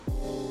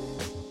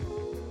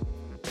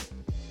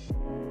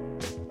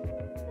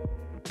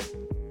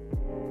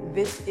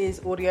This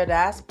is Audio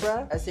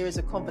Diaspora, a series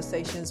of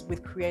conversations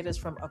with creators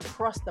from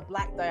across the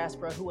Black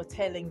diaspora who are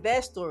telling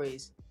their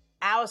stories,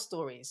 our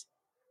stories,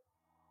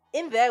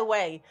 in their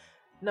way,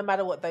 no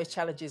matter what those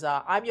challenges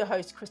are. I'm your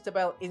host,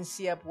 Christabel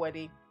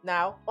Insiabwedi.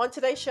 Now, on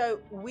today's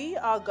show, we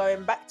are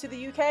going back to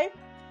the UK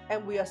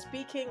and we are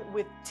speaking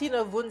with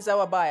Tino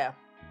Bvuzawabaya.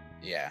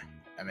 Yeah,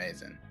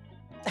 amazing.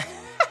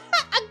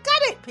 I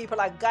got it, people,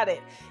 I got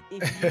it.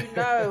 If you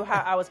know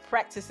how I was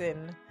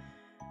practicing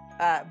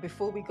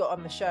before we got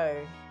on the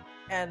show,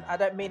 and I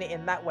don't mean it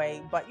in that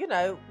way, but you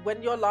know,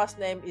 when your last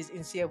name is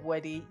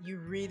Insiabwedi, you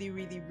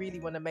really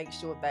want to make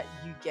sure that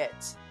you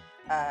get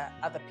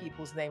other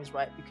people's names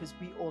right, because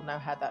we all know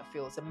how that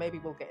feels. And maybe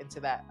we'll get into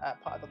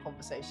that part of the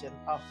conversation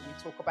after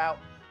we talk about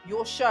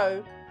your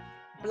show,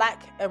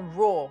 Black and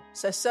Raw.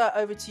 So, sir,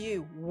 over to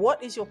you.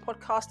 What is your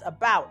podcast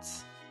about?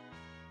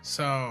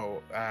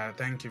 So,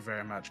 thank you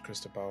very much,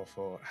 Christabel,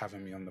 for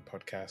having me on the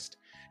podcast.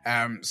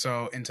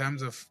 So in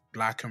terms of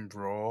Black and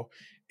Raw,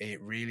 it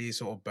really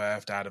sort of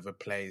birthed out of a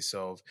place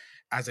of,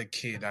 as a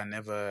kid, I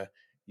never,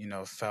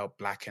 felt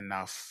Black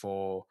enough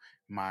for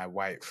my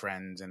white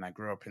friends, and I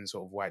grew up in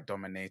sort of white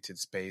dominated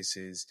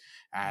spaces.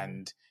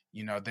 And,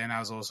 then I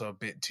was also a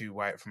bit too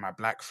white for my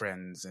Black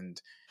friends.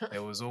 And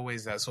there was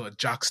always that sort of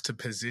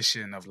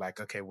juxtaposition of like,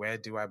 okay, where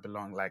do I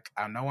belong? Like,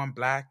 I know I'm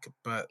Black,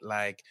 but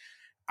like,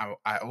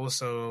 I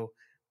also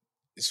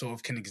sort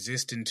of can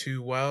exist in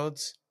two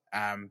worlds.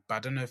 But I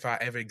don't know if I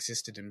ever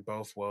existed in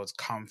both worlds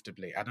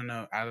comfortably. I don't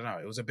know.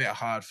 It was a bit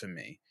hard for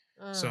me.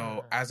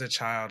 So as a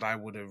child, I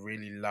would have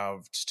really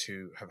loved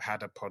to have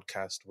had a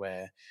podcast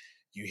where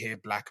you hear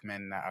Black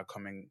men that are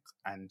coming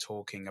and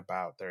talking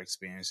about their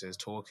experiences,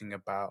 talking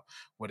about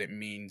what it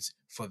means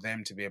for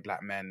them to be a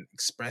Black man,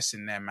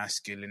 expressing their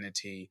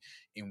masculinity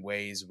in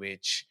ways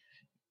which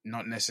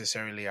not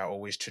necessarily are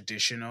always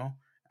traditional.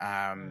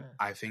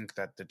 I think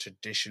that the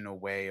traditional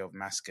way of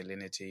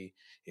masculinity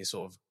is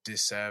sort of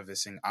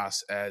disservicing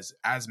us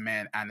as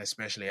men, and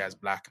especially as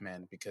Black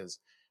men, because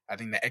I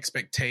think the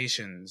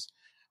expectations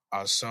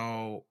are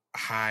so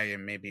high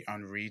and maybe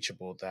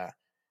unreachable that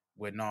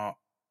we're not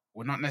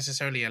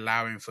necessarily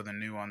allowing for the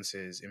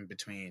nuances in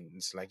between.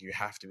 It's like, you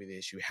have to be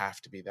this, you have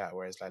to be that.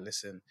 Whereas like,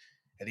 listen,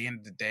 at the end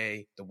of the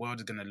day, the world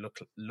is going to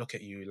look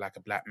at you like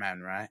a Black man,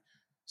 right?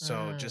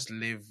 So just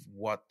live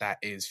what that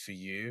is for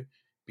you,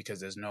 because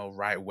there's no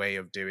right way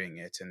of doing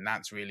it. And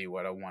that's really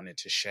what I wanted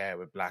to share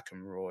with Black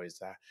and Raw, is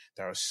that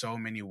there are so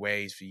many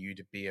ways for you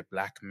to be a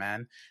Black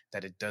man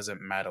that it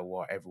doesn't matter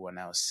what everyone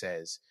else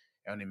says.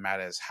 It only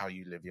matters how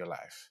you live your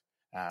life.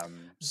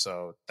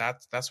 So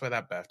that's where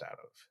that birthed out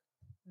of.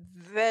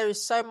 There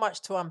is so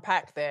much to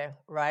unpack there,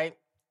 right?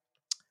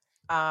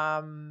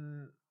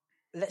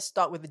 Let's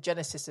start with the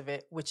genesis of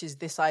it, which is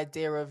this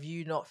idea of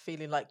you not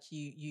feeling like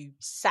you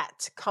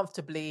sat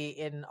comfortably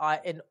in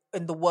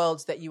the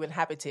worlds that you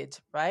inhabited,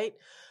 right?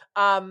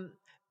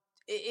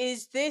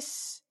 Is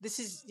this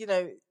is,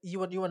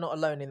 you are not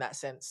alone in that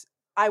sense.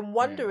 I'm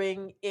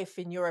wondering if,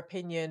 in your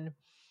opinion,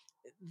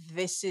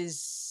 this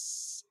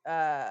is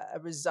a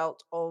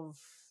result of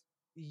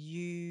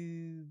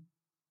you.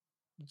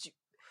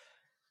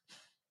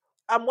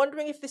 I'm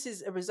wondering if this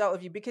is a result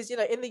of you, because,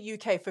 in the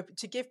UK,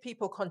 to give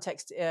people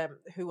context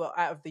who are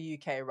out of the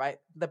UK, right?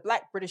 The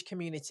Black British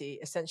community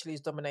essentially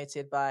is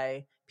dominated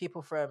by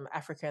people from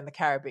Africa and the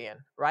Caribbean,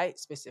 right?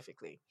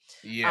 Specifically.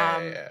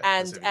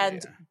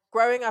 And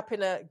growing up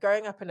in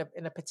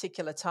a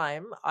particular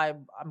time,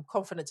 I'm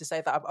confident to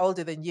say that I'm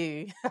older than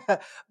you,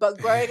 but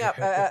growing up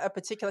a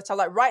particular time,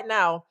 like right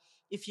now,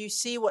 if you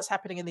see what's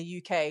happening in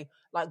the UK,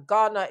 like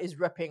Ghana is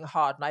repping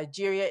hard,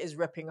 Nigeria is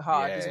repping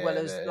hard, as well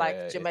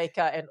as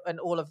Jamaica and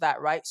all of that,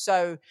 right?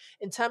 So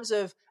in terms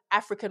of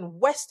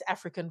West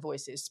African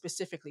voices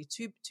specifically,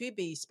 to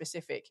be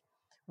specific,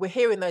 we're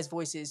hearing those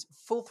voices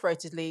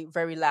full-throatedly,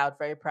 very loud,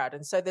 very proud.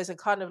 And so there's a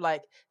kind of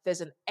like,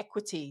 there's an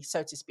equity,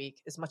 so to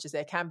speak, as much as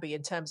there can be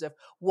in terms of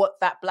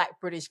what that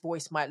Black British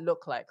voice might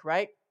look like,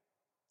 right?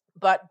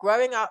 But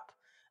growing up,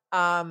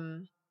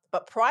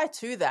 but prior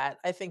to that,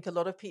 I think a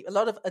lot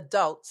of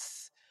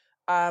adults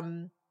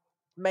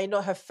may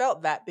not have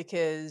felt that,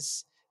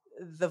 because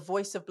the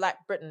voice of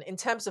Black Britain, in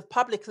terms of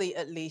publicly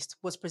at least,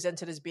 was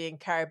presented as being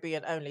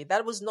Caribbean only.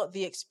 That was not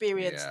the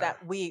experience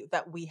that we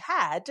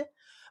had,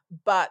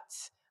 but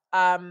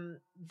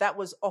that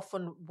was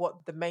often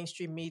what the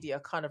mainstream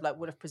media kind of like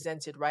would have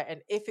presented, right?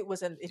 And if it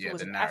was an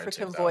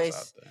African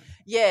voice,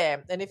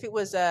 and if it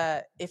was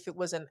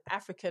an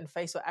African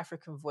face or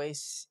African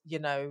voice,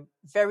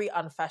 very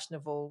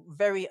unfashionable,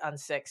 very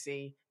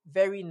unsexy,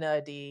 very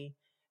nerdy,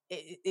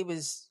 it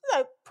was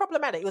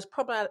problematic. It was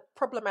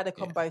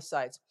problematic on both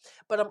sides.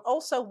 But I'm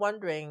also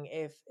wondering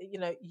if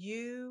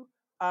you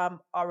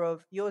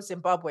you're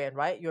Zimbabwean,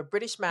 right? You're a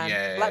British man,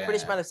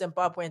 British man of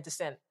Zimbabwean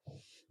descent.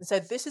 And so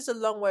this is a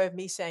long way of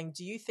me saying,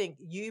 do you think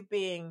you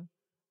being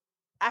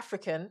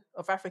African,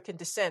 of African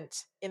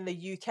descent in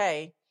the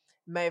UK,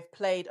 may have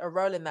played a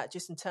role in that,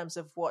 just in terms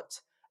of what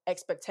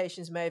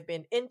expectations may have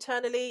been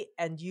internally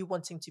and you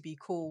wanting to be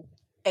cool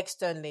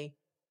externally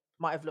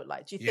might have looked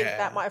like? Do you think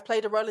that might have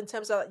played a role in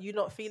terms of you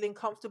not feeling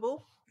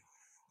comfortable?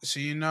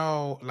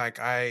 So like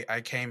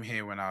I came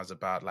here when I was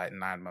about like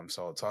 9 months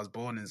old. So I was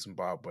born in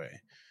Zimbabwe,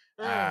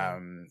 Mm.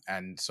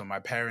 and so my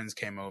parents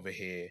came over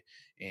here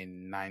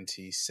in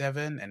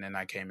 '97, and then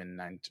I came in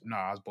 '90. No,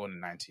 I was born in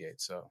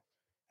 '98. So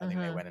I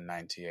think they Mm-hmm. went in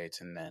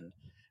 '98 and then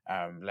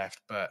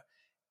left. But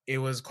it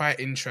was quite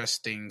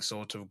interesting,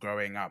 sort of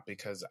growing up,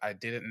 because I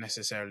didn't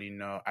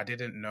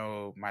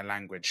know my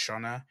language,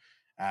 Shona.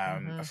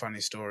 A Mm-hmm.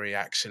 funny story,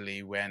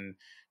 actually, when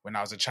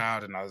I was a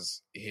child and I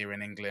was here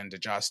in England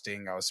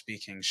adjusting, I was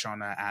speaking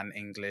Shona and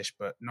English,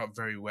 but not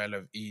very well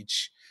of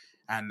each.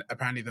 And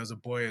apparently there was a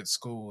boy at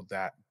school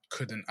that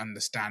couldn't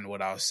understand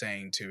what I was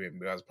saying to him,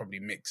 but I was probably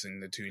mixing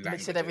the two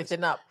Mixing languages.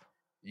 everything up.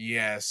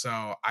 Yeah,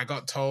 so I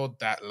got told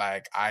that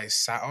like I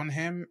sat on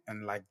him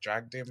and like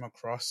dragged him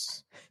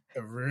across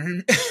a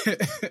room.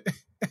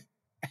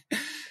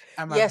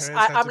 And my Yes,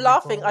 parents had I'm to be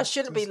laughing. I called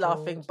shouldn't to be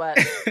laughing, school.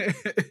 but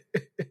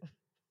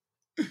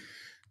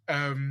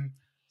um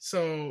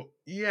so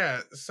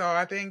yeah, so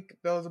I think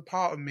there was a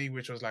part of me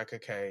which was like,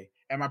 okay,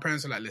 and my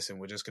parents were like, listen,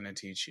 we're just going to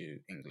teach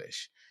you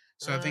English.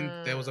 So I think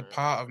there was a mm,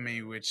 part of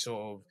me which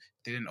sort of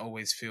didn't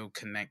always feel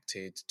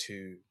connected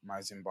to my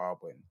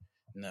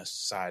Zimbabweanness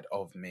side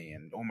of me,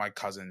 and all my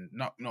cousins,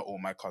 not all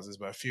my cousins,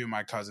 but a few of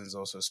my cousins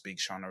also speak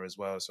Shona as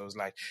well. So it was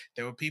like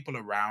there were people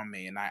around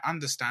me and I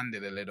understand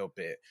it a little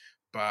bit,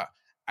 but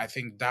I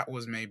think that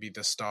was maybe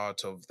the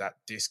start of that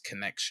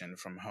disconnection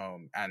from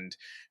home. And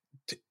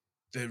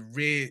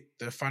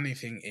the funny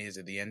thing is,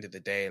 at the end of the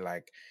day,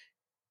 like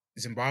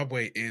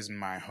Zimbabwe is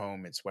my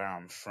home. It's where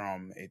I'm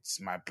from. It's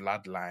my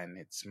bloodline.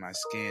 It's my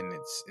skin.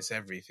 It's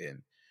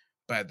everything.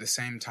 But at the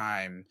same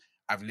time,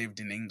 I've lived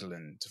in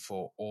England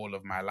for all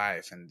of my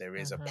life, and there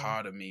is a mm-hmm.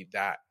 part of me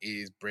that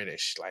is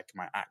British, like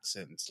my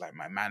accents, like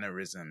my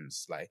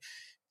mannerisms, like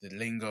the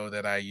lingo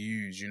that I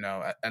use.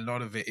 A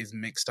lot of it is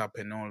mixed up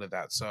in all of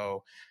that.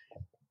 So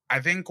I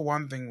think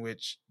one thing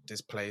which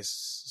this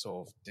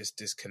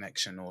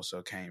disconnection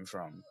also came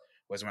from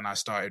was when I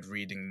started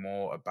reading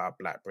more about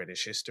Black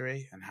British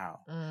history and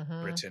how Mm-hmm.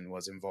 Britain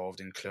was involved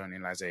in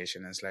colonialization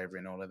and slavery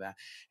and all of that.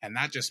 And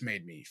that just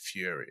made me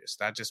furious.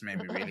 That just made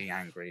me really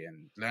angry.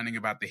 And learning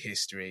about the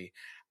history,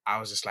 I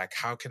was just like,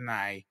 how can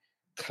I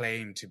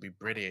claim to be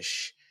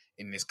British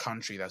in this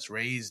country that's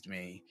raised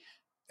me,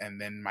 and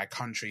then my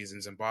country is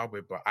in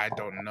Zimbabwe, but I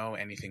don't know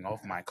anything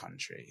of my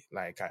country.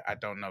 Like I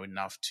don't know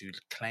enough to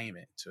claim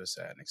it to a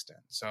certain extent.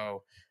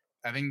 So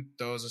I think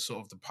those are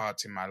sort of the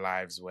parts in my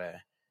lives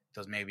where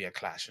there's maybe a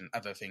clash, and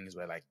other things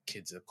where like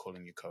kids are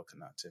calling you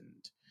coconut,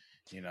 and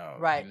you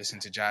Right, listen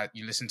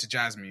to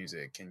jazz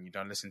music and you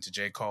don't listen to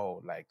J.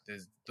 Cole. Like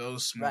there's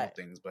those small right.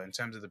 things, but in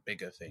terms of the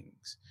bigger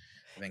things,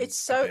 I think It's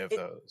a so bit of it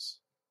those.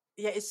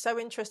 yeah, it's so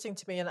interesting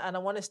to me, and I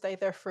want to stay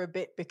there for a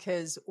bit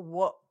because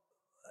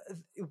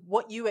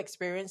what you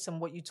experience and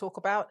what you talk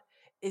about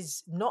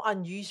is not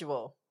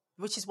unusual,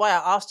 which is why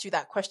I asked you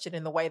that question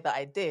in the way that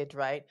I did,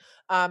 right?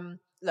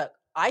 Look,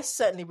 I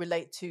certainly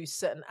relate to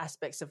certain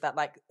aspects of that,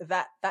 like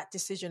that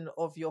decision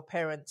of your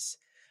parents,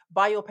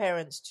 by your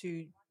parents,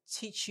 to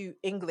teach you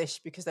English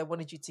because they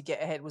wanted you to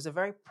get ahead was a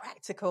very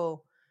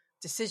practical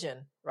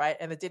decision, right?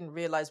 And they didn't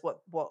realize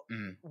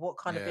Mm, what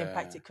kind of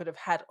impact yeah, it could have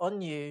had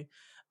on you.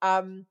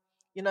 Um,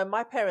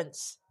 my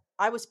parents,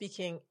 I was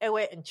speaking Ewe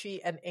and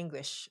Chi and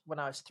English when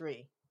I was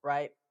 3,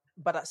 right?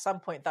 But at some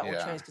point that will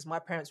yeah. change because my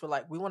parents were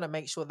like, we want to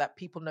make sure that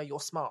people know you're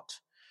smart.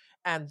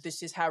 And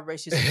this is how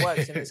racism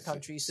works in this so,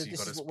 country. So so you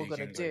got this to is what we're speak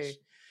going to do. English.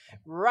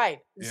 Right.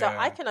 So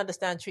I Yeah. can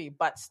understand Tree,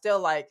 but still,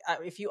 like,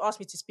 if you ask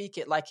me to speak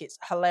it like it's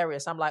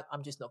hilarious, I'm like,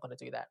 I'm just not going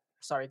to do that.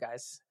 Sorry,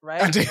 guys.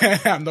 Right.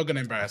 I'm not going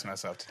to embarrass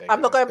myself today,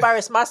 I'm not guys. going to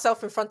embarrass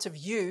myself in front of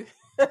you.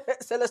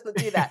 So let's not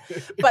do that.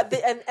 But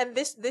and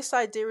this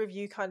idea of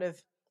you kind of,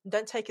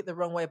 don't take it the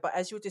wrong way, but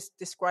as you're just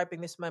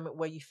describing this moment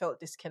where you felt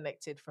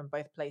disconnected from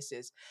both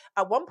places,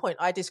 at one point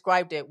I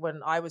described it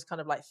when I was kind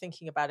of like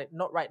thinking about it,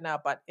 not right now,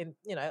 but in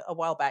a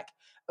while back,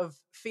 of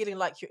feeling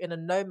like you're in a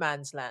no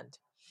man's land.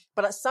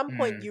 But at some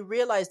point Mm, you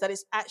realize that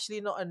it's actually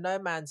not a no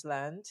man's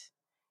land.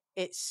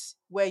 It's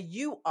where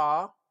you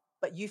are,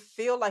 but you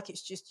feel like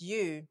it's just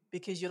you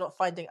because you're not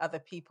finding other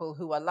people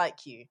who are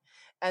like you.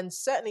 And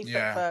certainly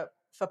yeah.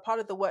 for part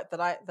of the work that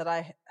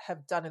I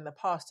have done in the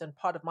past, and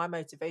part of my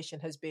motivation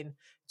has been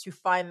to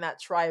find that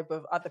tribe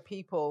of other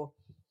people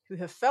who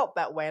have felt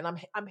that way. And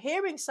I'm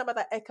hearing some of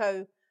that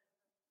echo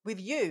with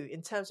you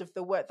in terms of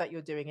the work that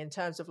you're doing, in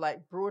terms of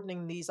like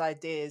broadening these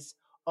ideas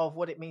of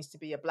what it means to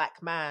be a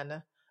black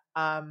man.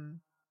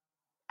 Um,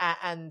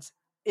 and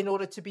in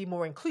order to be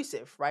more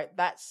inclusive, right?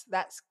 That's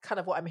kind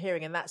of what I'm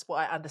hearing, and that's what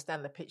I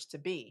understand the pitch to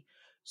be.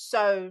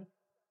 So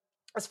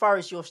as far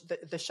as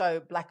the show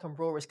Black and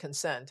Raw is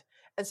concerned,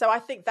 and so I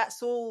think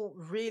that's all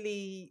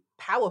really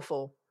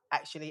powerful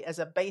actually as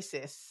a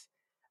basis,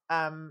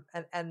 and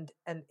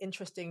an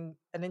interesting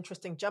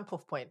jump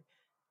off point.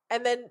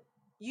 And then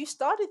you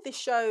started this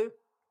show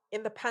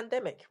in the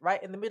pandemic,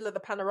 right, in the middle of the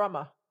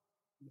panorama.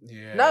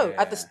 Yeah, No, yeah,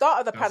 at the yeah. start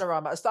of the That's,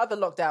 panorama, at the start of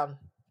the lockdown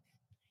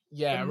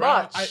yeah, in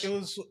around it March.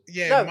 was,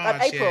 yeah, No,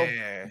 March, yeah, April.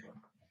 yeah, yeah.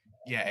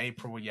 Yeah,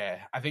 April. Yeah,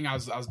 I think I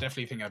was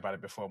definitely thinking about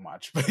it before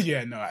March, but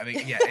yeah, no, I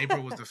think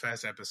April was the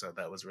first episode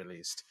that was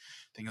released.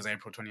 I think it was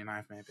April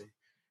 29th, maybe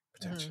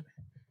potentially.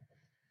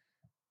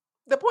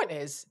 The point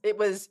is, it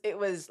was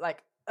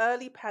like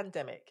early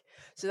pandemic,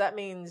 so that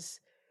means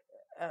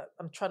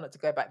I'm trying not to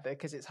go back there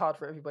because it's hard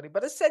for everybody.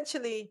 But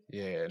essentially,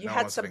 Yeah, you no one had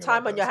wants to some think about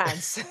time on your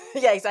those. hands.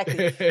 Yeah,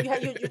 exactly.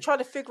 You're trying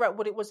to figure out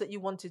what it was that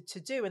you wanted to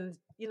do, and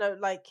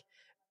like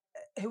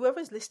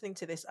whoever's listening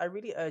to this, I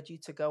really urge you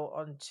to go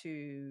on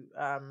to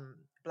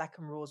Black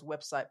and Raw's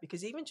website,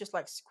 because even just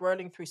like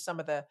scrolling through some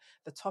of the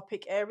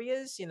topic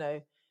areas,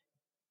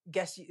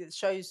 it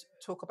shows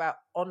talk about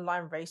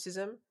online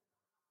racism,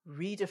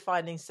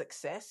 redefining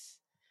success.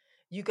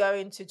 You go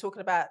into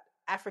talking about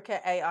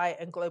Africa, AI,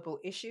 and global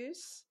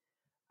issues.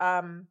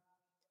 And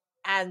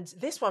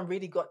this one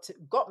really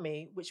got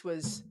me, which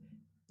was,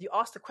 you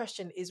asked the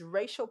question: is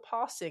racial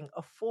passing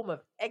a form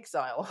of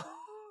exile?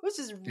 Which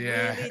is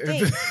Yeah.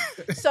 really deep.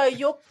 So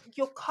you're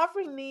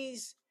covering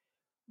these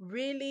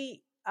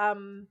really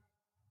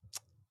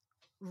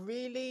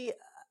really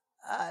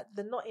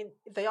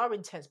they are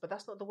intense, but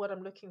that's not the word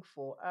I'm looking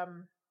for.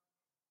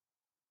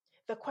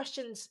 The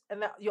questions,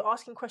 and that you're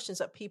asking questions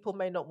that people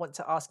may not want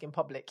to ask in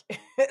public,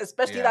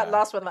 especially that Yeah.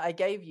 last one that I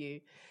gave you.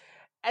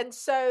 And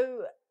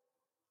so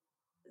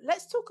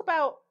let's talk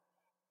about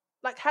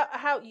like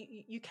how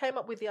you came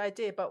up with the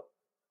idea, but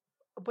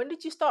when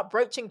did you start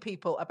broaching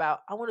people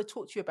about, I want to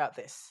talk to you about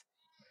this?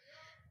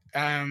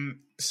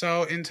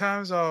 So in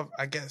terms of,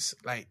 I guess,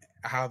 like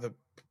how the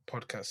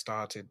podcast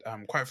started,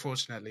 quite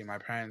fortunately, my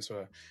parents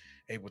were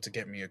able to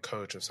get me a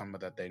coach of someone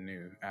that they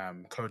knew,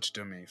 Coach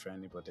Dummy, for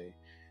anybody.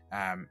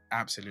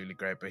 Absolutely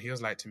great. But he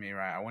was like to me,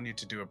 right, I want you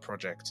to do a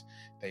project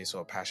that you're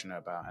sort of passionate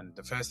about. And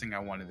the first thing I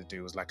wanted to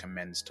do was like a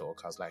men's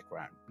talk. I was like,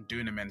 right, I'm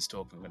doing a men's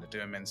talk. I'm going to do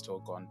a men's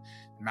talk on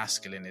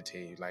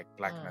masculinity, like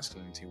black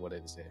masculinity, what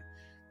is it?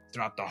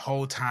 Throughout the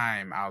whole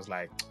time, I was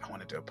like, I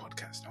want to do a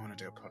podcast. I want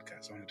to do a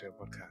podcast. I want to do a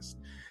podcast.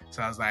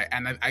 So I was like,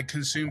 and I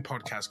consume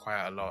podcasts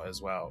quite a lot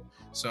as well.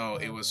 So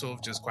it was sort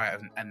of just quite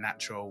a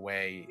natural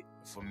way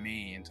for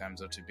me in terms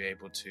of to be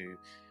able to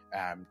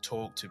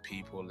talk to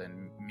people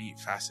and meet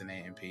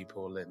fascinating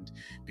people and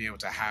be able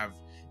to have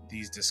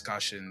these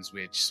discussions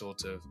which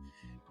sort of,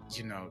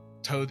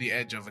 toe the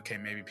edge of, okay,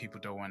 maybe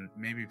people don't want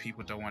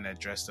to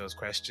address those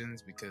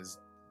questions, because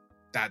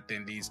that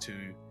then leads to,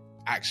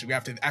 we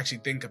have to actually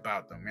think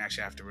about them. We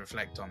actually have to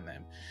reflect on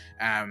them.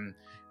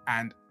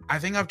 And I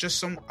think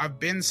I've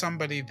been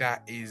somebody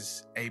that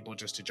is able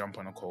just to jump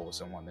on a call with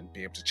someone and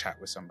be able to chat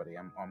with somebody.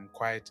 I'm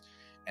quite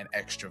an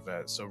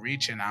extrovert. So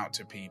reaching out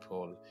to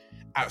people,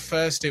 at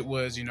first it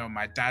was,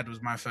 my dad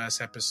was my first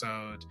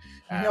episode.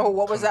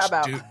 What was that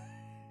about?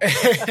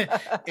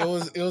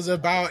 It was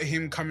about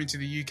him coming to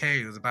the UK.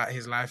 It was about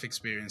his life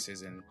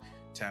experiences in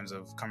terms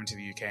of coming to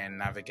the UK and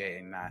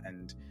navigating that,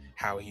 and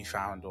how he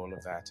found all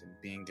of that, and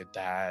being a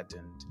dad,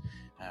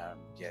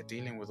 and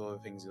dealing with all the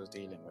things he was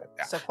dealing with.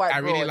 So quite I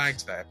really broad.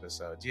 liked that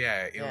episode.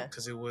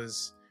 Because it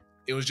was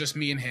just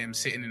me and him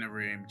sitting in a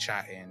room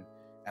chatting,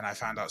 and I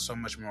found out so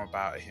much more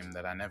about him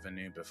that I never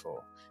knew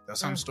before. There were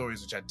some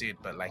stories which I did,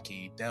 but like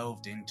he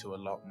delved into a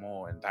lot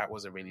more, and that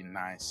was a really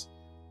nice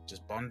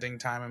just bonding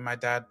time with my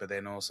dad, but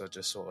then also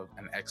just sort of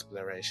an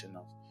exploration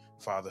of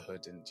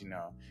fatherhood. And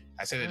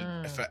I said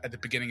at the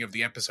beginning of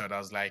the episode, I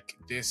was like,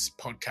 this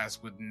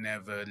podcast would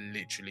never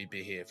literally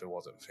be here if it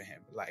wasn't for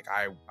him. Like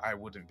I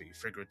wouldn't be,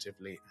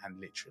 figuratively and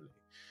literally.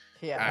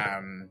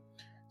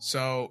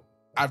 So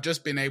I've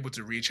just been able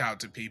to reach out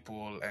to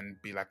people and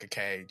be like,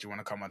 okay, do you want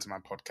to come onto my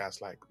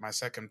podcast? Like my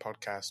second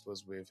podcast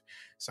was with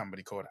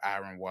somebody called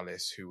Aaron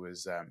Wallace, who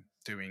was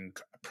doing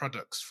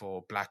products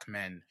for black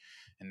men,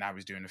 and now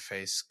he's doing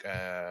face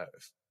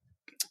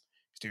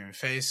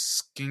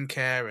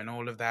skincare and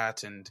all of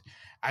that. And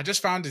I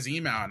just found his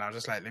email, and I was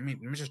just like, let me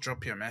just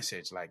drop you a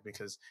message, like,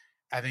 because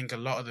I think a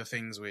lot of the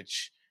things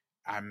which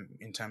I'm,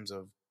 in terms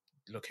of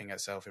looking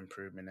at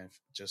self-improvement and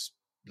just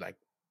like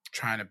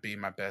trying to be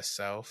my best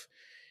self,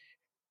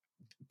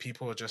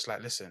 people are just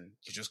like, listen,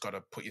 you just got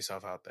to put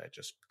yourself out there.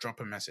 Just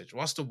drop a message.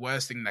 What's the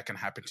worst thing that can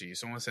happen to you?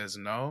 Someone says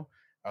no.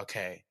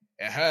 Okay.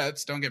 It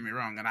hurts. Don't get me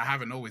wrong. And I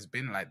haven't always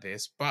been like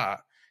this,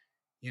 but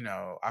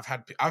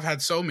I've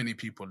had so many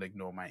people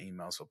ignore my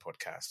emails for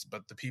podcasts,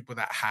 but the people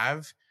that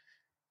have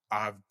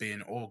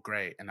been all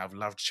great, and I've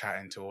loved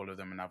chatting to all of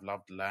them, and I've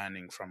loved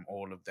learning from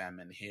all of them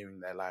and hearing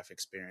their life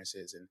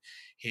experiences and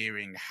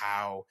hearing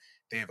how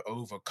they've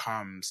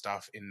overcome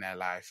stuff in their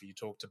life. You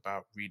talked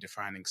about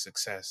redefining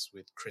success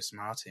with Chris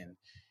Martin.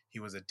 He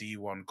was a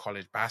D1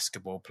 college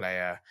basketball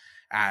player,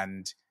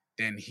 and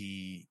then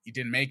he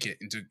didn't make it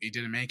into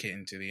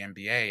the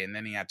NBA, and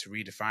then he had to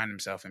redefine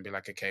himself and be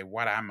like, okay,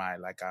 what am I?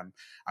 Like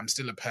I'm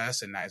still a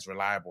person that is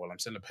reliable. I'm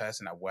still a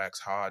person that works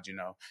hard.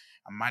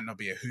 I might not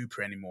be a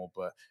hooper anymore,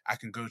 but I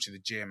can go to the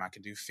gym. I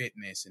can do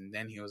fitness. And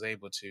then he was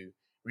able to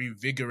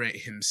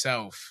reinvigorate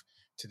himself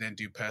to then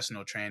do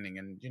personal training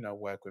and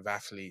work with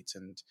athletes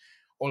and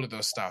all of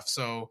those stuff.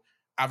 So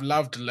I've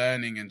loved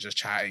learning and just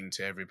chatting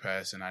to every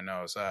person I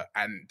know. So,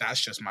 and that's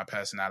just my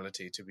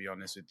personality, to be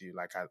honest with you.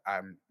 Like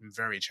I'm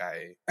very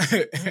chatty,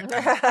 and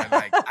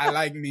I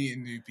like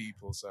meeting new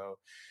people. So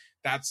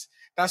that's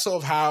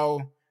sort of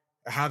how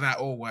that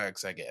all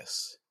works, I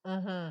guess.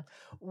 Mm-hmm.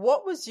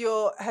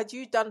 Had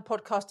you done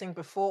podcasting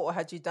before, or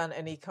had you done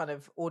any kind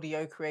of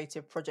audio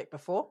creative project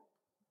before?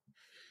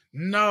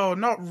 No,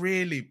 not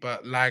really,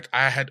 but like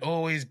I had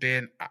always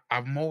been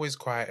I'm always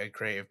quite a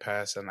creative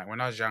person. Like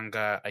when I was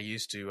younger, I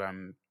used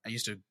to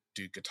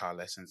do guitar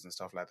lessons and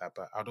stuff like that,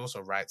 but I'd also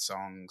write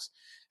songs.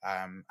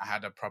 I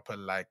had a proper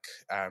like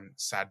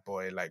sad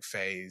boy like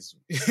phase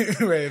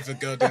where if a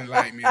girl didn't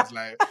like me, it's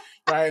like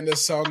writing a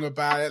song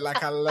about it,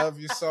 like I love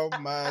you so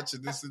much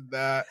and this and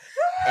that.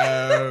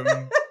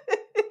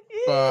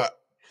 But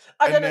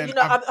I don't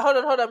know,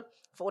 hold on.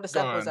 For all the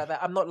sad boys out there,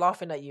 I'm not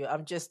laughing at you.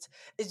 I'm just,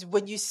 it's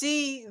when you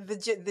see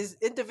this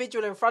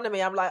individual in front of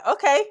me, I'm like,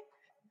 okay,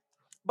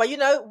 but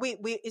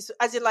it's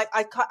as in like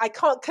I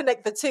can't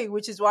connect the two,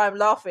 which is why I'm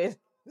laughing.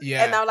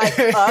 Yeah, and I'm like,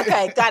 oh,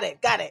 okay, got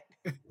it.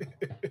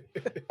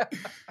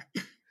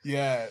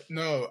 Yeah,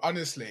 no,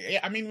 honestly,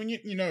 I mean, when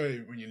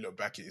you look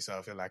back at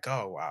yourself, you're like,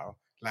 oh wow.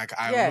 Like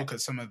I look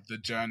at some of the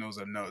journals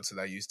and notes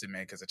that I used to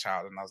make as a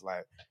child, and I was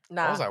like,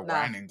 what was I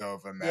whining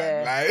over,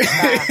 man?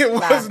 Like it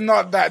was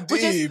not that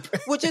deep.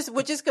 We're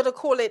just gonna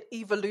call it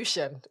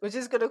evolution. We're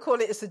just gonna call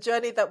it's a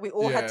journey that we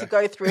all had to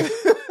go through.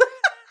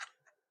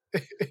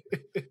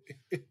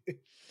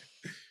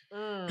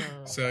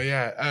 So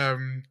yeah,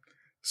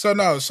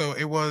 so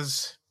it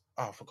was.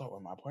 Oh, I forgot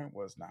what my point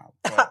was now.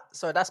 But,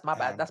 sorry, that's my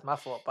bad. That's my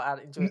fault. But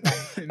I enjoyed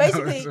that.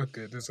 Basically, it's all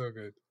good. It's all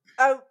good.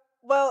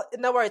 Well,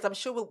 no worries. I'm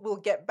sure we'll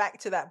get back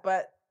to that.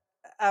 But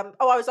I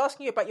was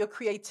asking you about your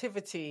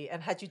creativity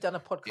and had you done a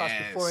podcast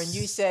before? And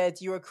you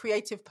said you're a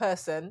creative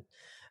person,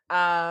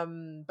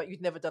 but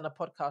you'd never done a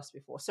podcast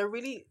before. So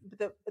really,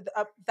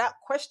 that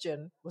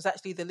question was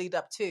actually the lead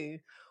up to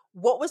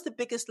what was the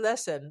biggest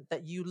lesson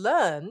that you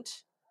learned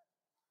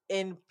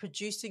in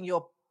producing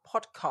your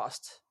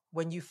podcast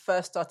when you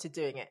first started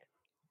doing it?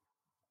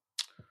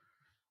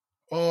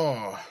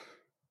 Oh,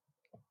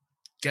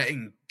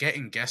 getting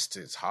guests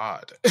is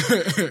hard.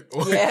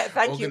 Yeah,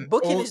 thank you.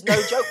 Booking is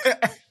no joke.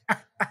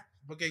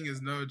 Booking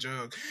is no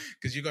joke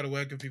because you got to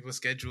work with people's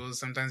schedules.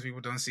 Sometimes people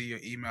don't see your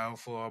email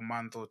for a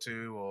month or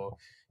two, or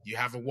you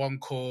have a one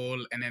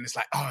call and then it's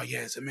like, oh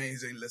yeah, it's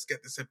amazing. Let's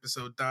get this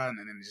episode done,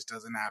 and then it just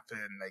doesn't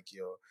happen. Like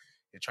you're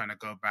trying to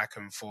go back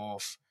and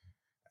forth.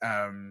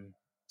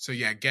 So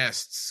yeah,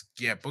 guests.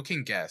 Yeah,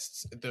 booking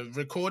guests. The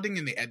recording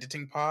and the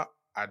editing part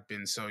I'd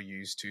been so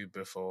used to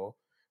before,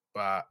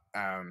 but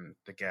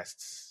the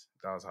guests,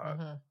 that was hard.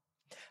 Mm-hmm.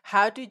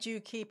 How did you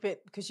keep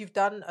it? Because you've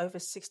done over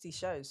 60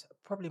 shows,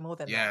 probably more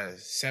than that. Yeah,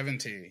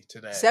 70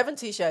 today.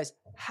 70 shows.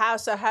 How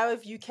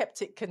have you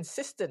kept it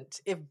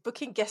consistent? If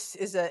booking guests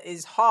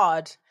is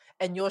hard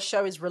and your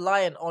show is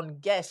reliant on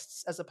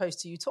guests as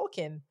opposed to you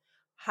talking,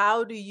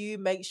 how do you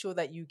make sure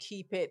that you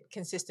keep it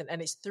consistent?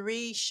 And it's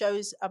 3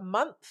 shows a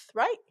month,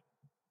 right?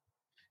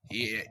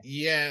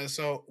 Yeah.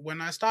 So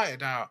when I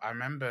started out, I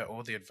remember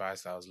all the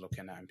advice that I was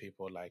looking at, and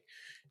people were like,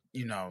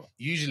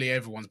 usually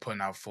everyone's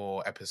putting out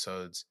 4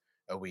 episodes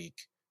a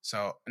week.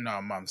 So no,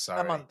 a month,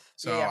 sorry. A month.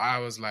 So I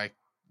was like,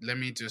 let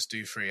me just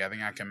do 3. I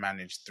think I can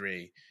manage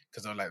 3.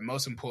 Because I'm like, the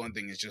most important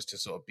thing is just to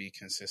sort of be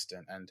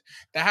consistent. And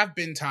there have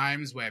been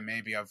times where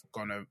maybe I've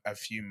gone a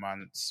few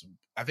months.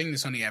 I think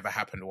this only ever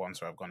happened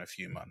once where I've gone a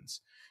few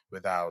months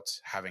without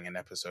having an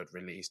episode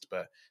released.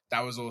 But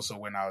that was also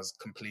when I was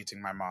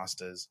completing my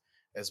master's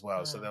as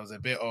well. So there was a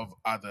bit of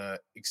other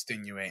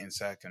extenuating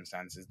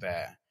circumstances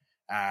there.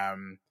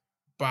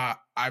 But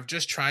I've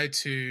just tried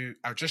to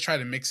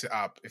mix it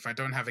up. If I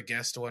don't have a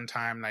guest one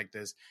time, like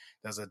there's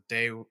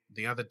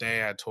the other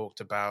day I talked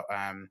about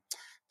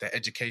the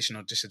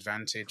educational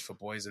disadvantage for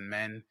boys and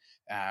men.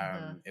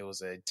 It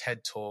was a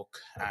TED talk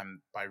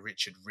by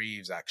Richard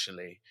Reeves,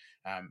 actually.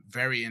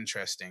 Very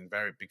interesting,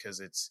 because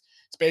it's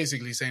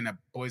basically saying that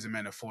boys and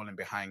men are falling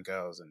behind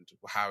girls, and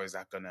how is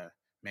that going to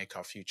make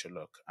our future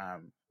look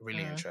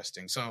really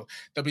interesting. So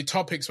there'll be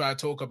topics where I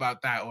talk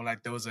about that, or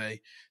like the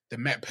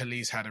Met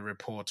Police had a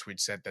report which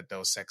said that they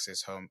were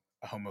sexist,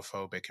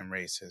 homophobic and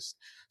racist.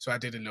 So I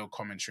did a little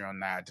commentary on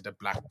that. I did a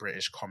Black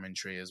British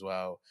commentary as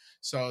well.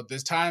 So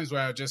there's times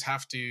where I just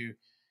have to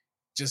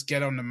just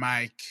get on the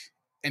mic,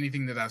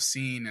 anything that I've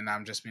seen, and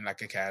I'm just being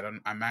like, okay,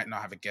 I might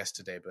not have a guest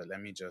today, but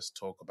let me just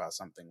talk about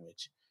something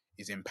which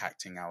is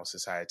impacting our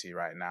society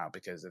right now.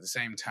 Because at the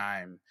same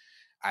time,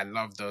 I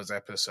love those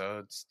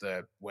episodes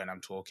that when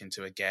I'm talking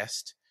to a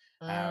guest.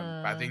 But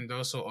I think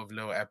those sort of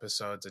little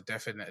episodes are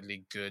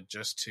definitely good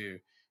just to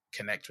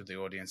connect with the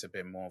audience a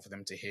bit more, for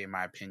them to hear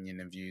my opinion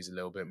and views a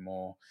little bit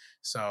more.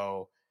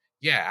 So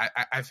yeah,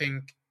 I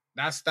think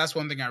that's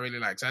one thing I really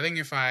like. So I think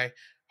if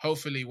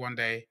hopefully one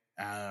day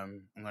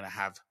I'm going to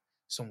have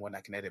someone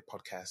that can edit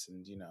podcasts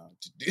and,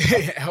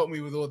 help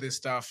me with all this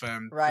stuff.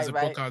 There's a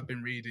book I've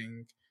been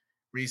reading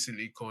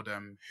recently called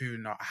Who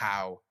Not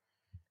How.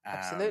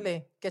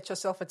 Absolutely. Get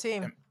yourself a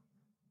team.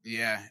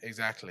 Yeah,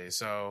 exactly.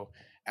 So,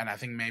 And I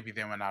think maybe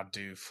then when I'll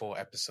do 4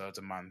 episodes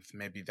a month,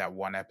 maybe that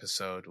one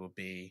episode will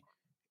be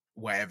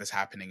whatever's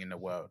happening in the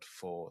world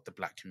for the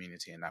Black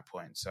community in that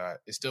point. So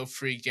it's still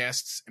 3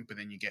 guests, but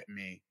then you get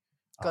me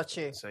Got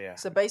you. afterwards. So yeah.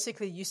 So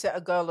basically, you set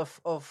a goal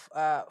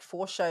of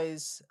 4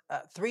 shows,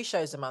 3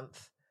 shows a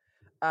month,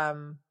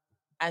 and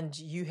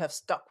you have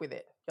stuck with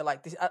it. You're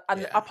like this,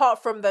 and Yeah.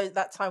 apart from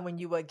that time when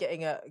you were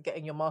getting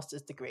your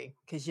master's degree,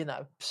 because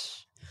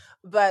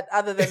but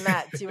other than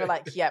that, you were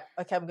like, "Yep,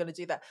 okay, I'm going to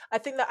do that." I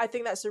think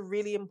that's a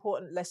really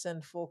important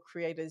lesson for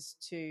creators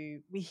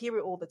to. We hear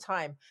it all the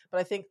time, but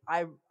I think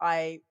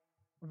I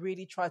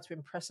really try to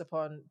impress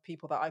upon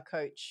people that I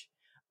coach.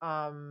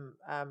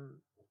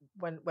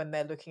 When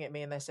they're looking at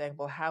me and they're saying,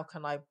 well, how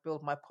can I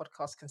build my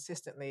podcast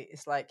consistently?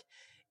 It's like,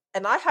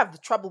 and I have the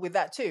trouble with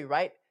that too,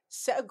 right?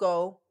 Set a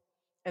goal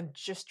and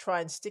just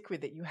try and stick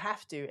with it. You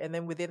have to. And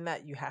then within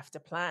that, you have to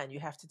plan. You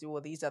have to do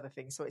all these other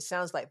things. So it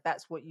sounds like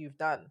that's what you've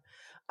done.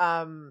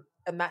 And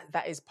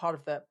that is part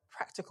of the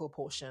practical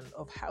portion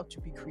of how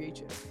to be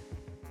creative.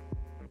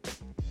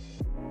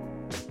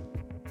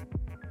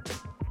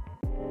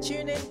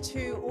 Tune in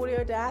to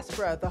Audio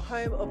Diaspora, the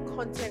home of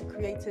content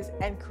creators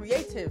and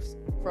creatives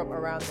from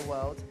around the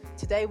world.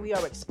 Today we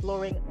are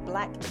exploring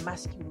Black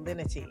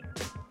masculinity.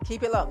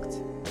 Keep it locked.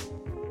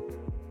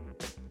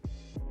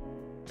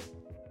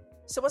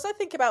 So as I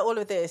think about all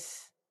of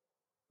this,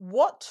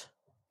 what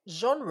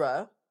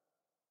genre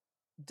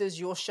does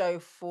your show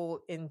fall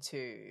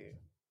into?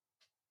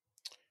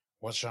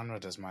 What genre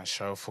does my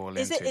show fall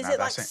into? Is it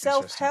like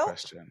self-help?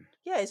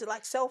 Yeah, is it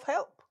like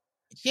self-help?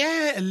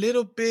 Yeah, a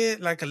little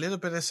bit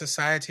of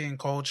society and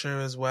culture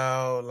as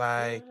well.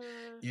 Like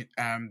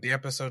the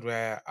episode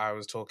where I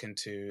was talking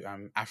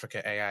to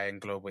Africa AI and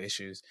global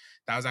issues,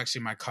 that was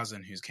actually my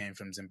cousin who's came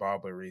from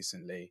Zimbabwe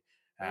recently.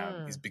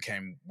 He's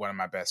became one of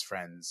my best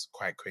friends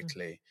quite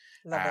quickly.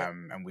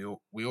 And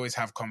we always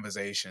have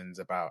conversations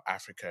about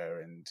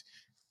Africa and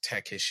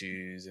tech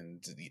issues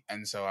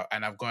and so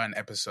I've got an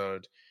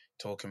episode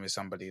talking with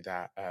somebody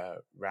that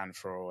ran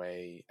for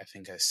a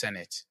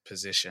Senate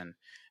position,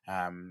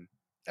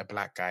 a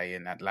Black guy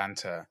in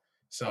Atlanta.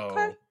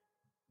 So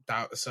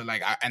that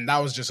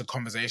was just a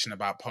conversation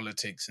about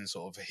politics and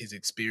sort of his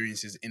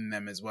experiences in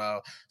them as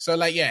well. So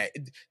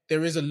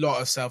there is a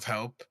lot of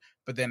self-help,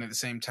 but then at the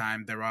same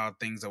time, there are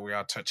things that we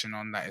are touching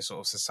on that is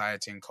sort of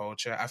society and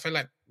culture. I feel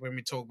like when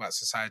we talk about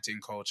society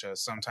and culture,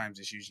 sometimes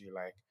it's usually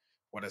like,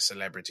 what are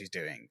celebrities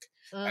doing?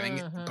 I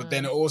think, but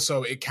then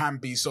also it can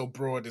be so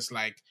broad. It's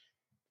like,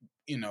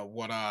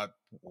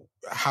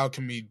 how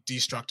can we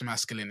destruct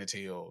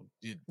masculinity or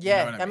you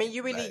know what I mean?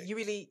 You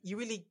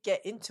really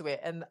get into it.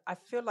 And I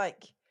feel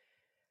like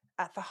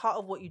at the heart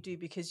of what you do,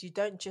 because you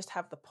don't just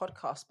have the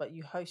podcast, but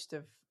you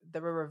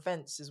there are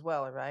events as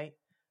well, right?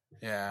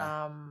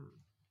 Yeah.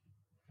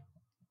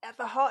 At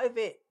the heart of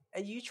it,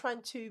 are you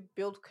trying to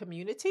build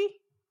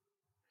community?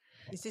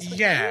 Is this what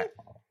you do?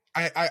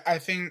 I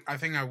think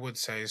I would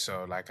say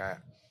so. Like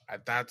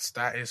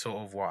that is sort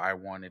of what I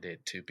wanted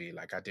it to be.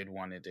 Like I did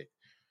wanted it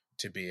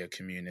to be a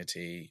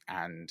community,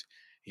 and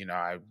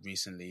I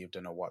recently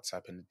done a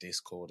WhatsApp and a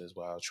Discord as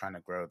well, trying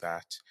to grow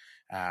that.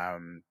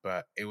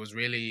 But it was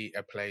really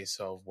a place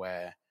of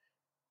where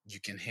you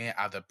can hear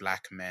other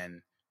Black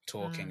men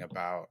talking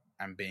about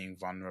and being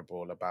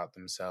vulnerable about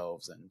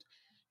themselves and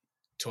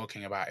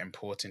talking about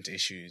important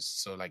issues.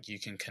 So like you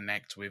can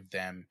connect with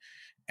them,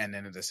 and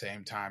then at the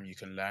same time you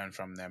can learn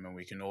from them, and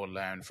we can all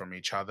learn from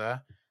each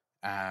other.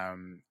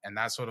 And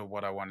that's sort of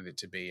what I wanted it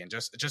to be, and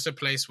just a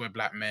place where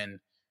Black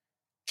men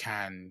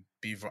can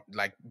be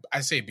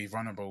be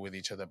vulnerable with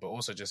each other, but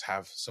also just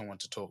have someone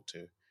to talk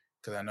to.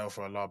 Because I know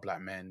for a lot of Black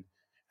men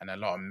and a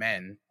lot of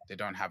men, they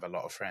don't have a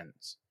lot of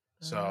friends,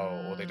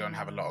 or they don't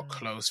have a lot of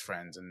close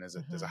friends, and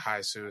there's a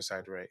high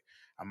suicide rate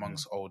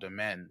amongst older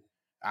men.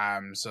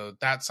 So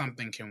that's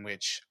something in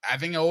which I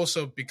think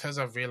also, because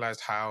I've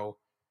realized how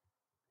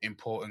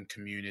important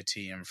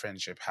community and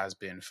friendship has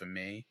been for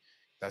me,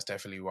 that's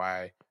definitely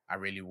why I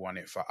really want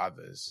it for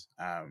others.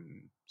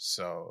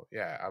 So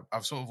yeah,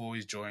 I've sort of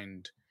always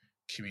joined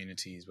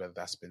communities, whether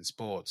that's been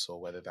sports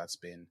or whether that's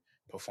been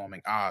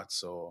performing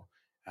arts, or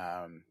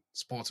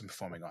sports and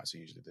performing arts are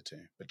usually the two,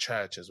 but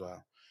church as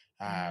well.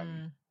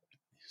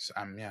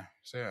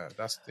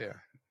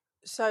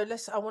 So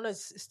I want to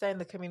stay in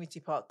the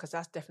community part, because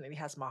that definitely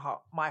has my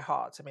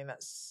heart. I mean,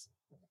 that's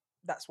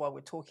why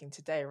we're talking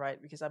today,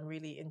 right? Because I'm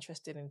really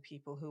interested in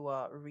people who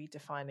are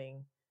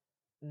redefining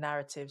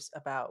narratives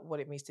about what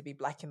it means to be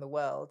Black in the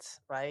world,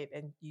 right?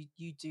 And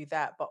you do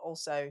that, but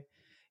also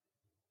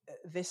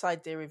this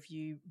idea of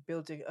you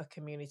building a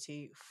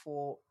community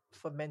for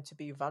men to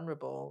be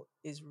vulnerable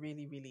is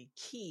really, really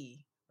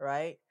key,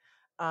 right?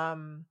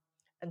 And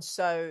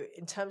so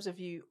in terms of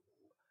you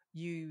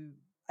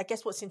I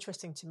guess what's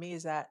interesting to me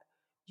is that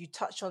you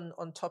touch on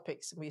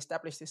topics, and we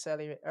established this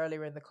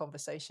earlier in the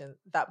conversation,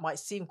 that might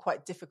seem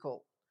quite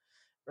difficult,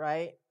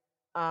 right?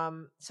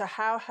 So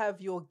how have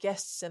your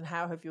guests and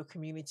how have your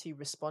community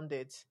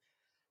responded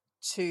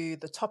to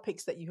the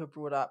topics that you have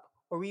brought up,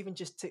 or even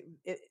just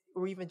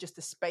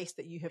the space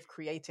that you have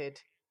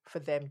created for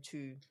them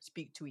to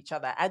speak to each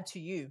other and to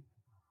you?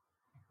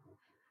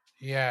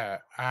 Yeah,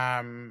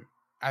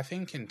 I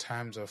think in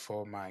terms of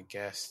for my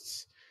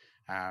guests,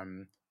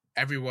 um,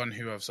 everyone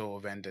who I've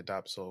sort of ended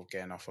up sort of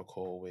getting off a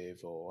call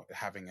with or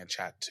having a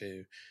chat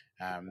to,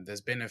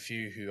 there's been a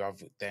few who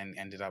I've then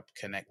ended up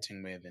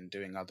connecting with and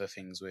doing other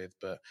things with,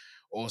 but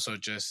also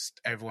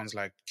just everyone's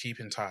like, keep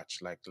in touch,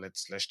 like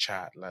let's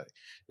chat, like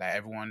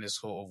everyone is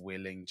sort of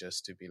willing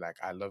just to be like,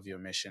 I love your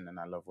mission and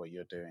I love what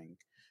you're doing.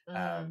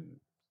 Mm. Um,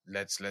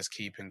 let's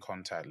keep in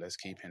contact, let's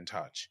keep in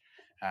touch.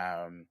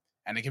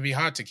 And it can be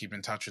hard to keep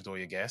in touch with all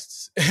your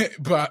guests,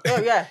 but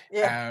Oh yeah,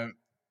 yeah. um,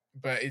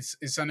 but it's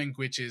something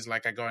which is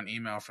like, I got an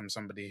email from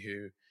somebody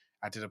who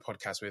I did a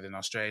podcast with in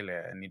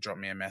Australia, and he dropped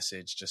me a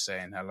message just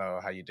saying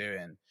hello, how you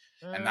doing?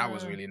 And that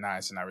was Mm. really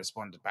nice, and I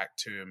responded back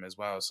to him as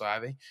well. So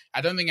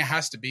I don't think it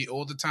has to be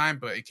all the time,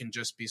 but it can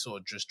just be sort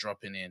of just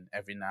dropping in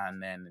every now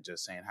and then and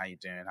just saying how you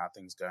doing, how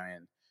things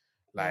going,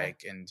 Yeah.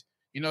 like. And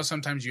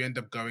sometimes you end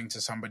up going to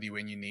somebody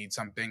when you need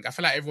something. I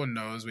feel like everyone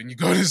knows when you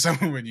go to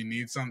someone when you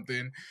need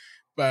something.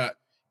 But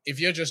if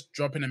you're just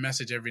dropping a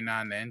message every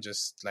now and then,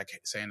 just like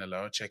saying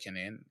hello, checking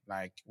in,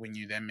 like when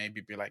you then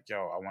maybe be like,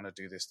 yo, I want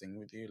to do this thing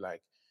with you,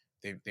 like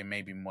they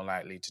may be more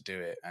likely to do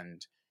it.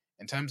 And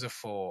in terms of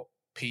for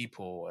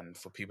people and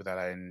for people that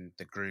are in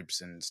the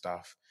groups and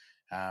stuff,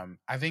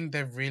 I think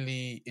they've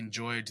really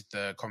enjoyed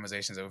the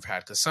conversations that we've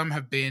had, because some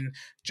have been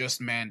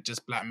just men,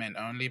 just black men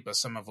only, but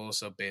some have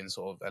also been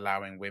sort of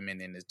allowing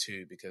women in it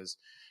too, because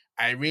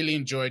I really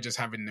enjoy just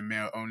having the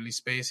male only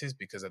spaces,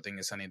 because I think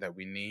it's something that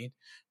we need.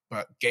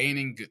 But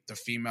gaining the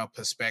female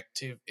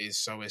perspective is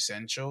so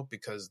essential,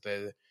 because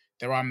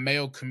there are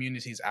male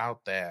communities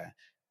out there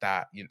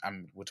that,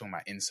 we're talking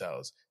about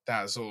incels,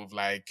 that are sort of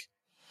like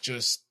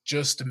just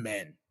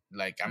men.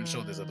 Like, I'm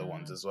sure there's other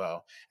ones Mm. as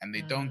well, and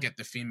they don't Mm. get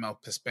the female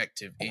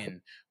perspective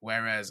in.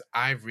 Whereas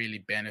I've really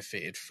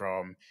benefited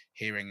from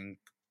hearing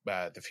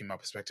the female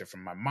perspective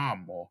from my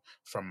mom or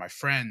from my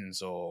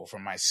friends or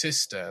from my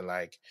sister.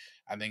 Like,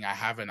 I think I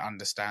have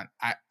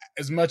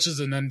as much as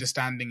an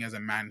understanding as a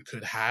man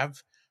could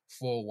have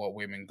for what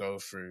women go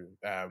through,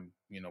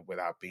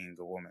 without being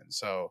a woman.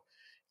 So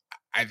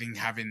I think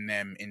having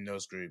them in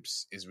those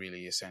groups is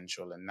really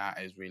essential, and that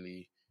has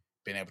really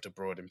been able to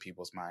broaden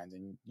people's minds.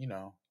 And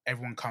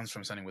everyone comes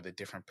from something with a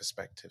different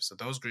perspective, so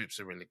those groups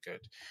are really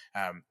good.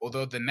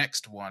 Although the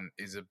next one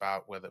is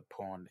about whether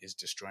porn is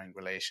destroying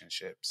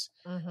relationships.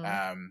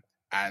 Mm-hmm.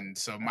 And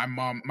so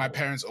my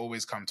parents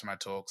always come to my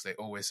talks, they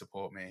always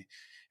support me,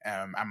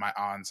 and my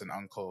aunts and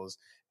uncles.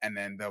 And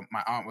then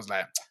my aunt was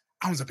like,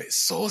 I was a bit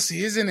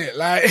saucy, isn't it?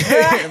 Like,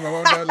 and my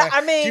mom was like,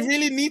 I mean, do you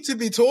really need to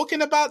be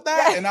talking about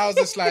that? Yeah. And I was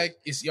just like,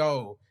 it's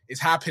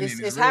happening.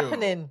 It's real.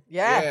 happening.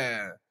 Yeah.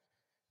 Yeah.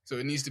 So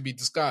it needs to be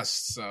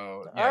discussed.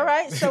 So, yeah. All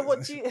right. So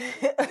what do you...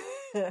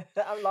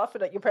 I'm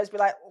laughing at your parents be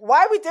like,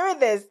 why are we doing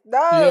this? No.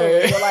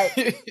 Yeah. You're like...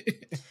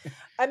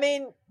 I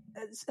mean,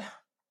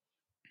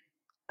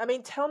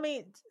 tell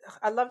me.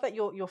 I love that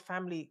your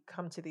family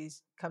come to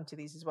these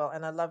as well,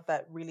 and I love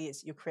that really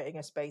you're creating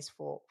a space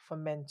for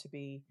men to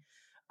be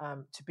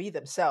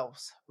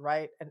themselves,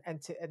 right,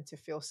 and to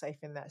feel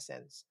safe in that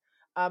sense.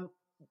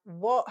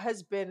 What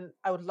has been?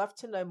 I would love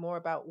to know more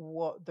about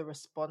what the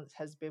response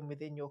has been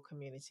within your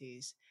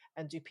communities,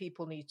 and do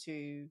people need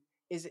to?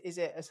 Is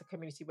it as a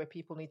community where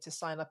people need to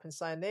sign up and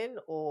sign in,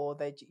 or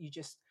you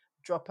just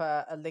drop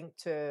a link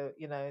to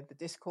the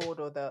Discord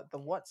or the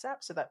WhatsApp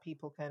so that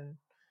people can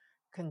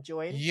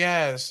join?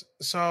 Yes.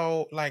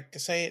 So, like,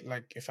 say,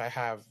 like, if I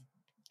have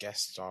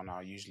guests on,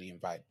 I'll usually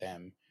invite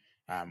them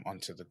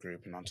onto the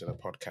group and onto the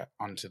podcast,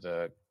 onto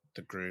the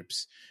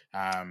groups.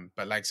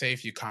 But like, say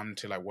if you come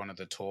to like one of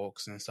the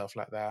talks and stuff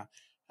like that,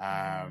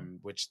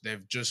 which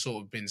they've just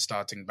sort of been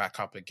starting back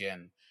up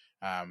again.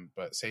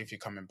 But say if you're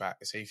coming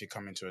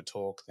to a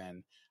talk,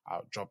 then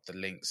I'll drop the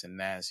links in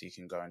there so you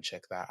can go and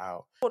check that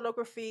out.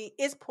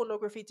 Is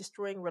pornography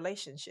destroying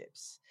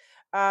relationships?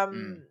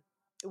 Mm.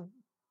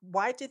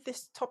 Why did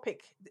this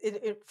topic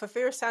for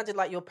Fear sounded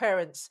like your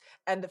parents,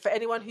 and for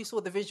anyone who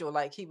saw the visual,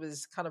 like he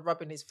was kind of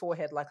rubbing his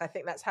forehead, like I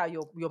think that's how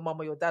your mom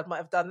or your dad might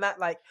have done that.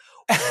 Like,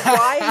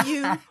 why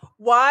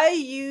are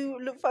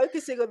you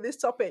focusing on this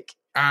topic?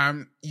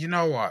 You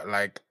know what,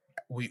 like,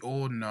 we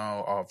all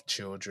know of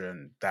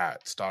children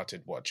that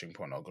started watching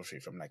pornography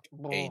from like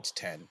 8,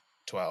 10,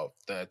 12,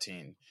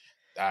 13.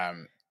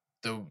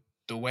 The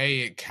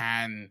way it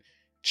can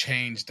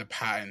change the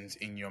patterns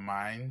in your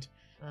mind,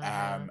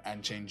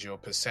 and change your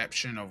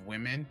perception of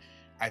women,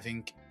 I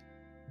think,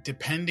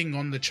 depending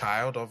on the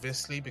child,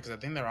 obviously, because I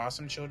think there are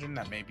some children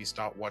that maybe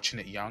start watching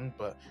it young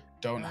but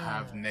don't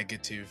have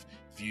negative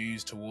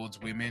views towards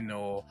women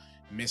or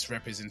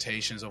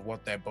misrepresentations of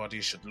what their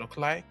body should look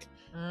like.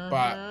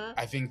 But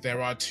I think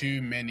there are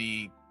too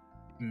many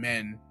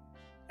men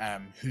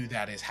who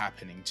that is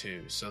happening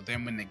to. So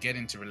then when they get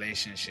into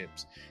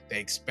relationships,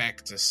 they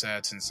expect a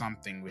certain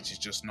something which is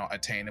just not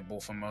attainable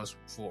for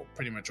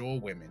pretty much all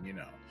women,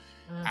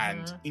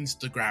 And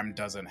Instagram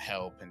doesn't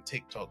help, and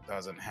TikTok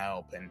doesn't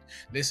help. And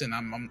listen,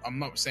 I'm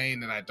not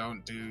saying that I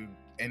don't do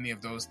any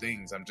of those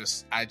things.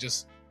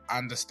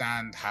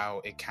 understand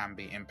how it can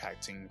be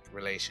impacting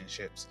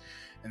relationships.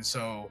 And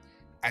so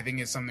I think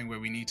it's something where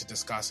we need to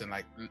discuss and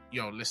like,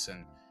 yo,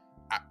 listen,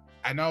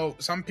 I know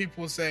some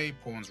people say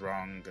porn's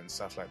wrong and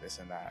stuff like this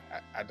and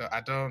that.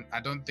 I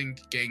don't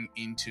think getting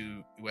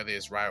into whether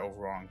it's right or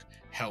wrong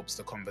helps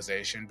the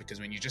conversation, because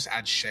when you just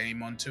add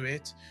shame onto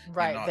it,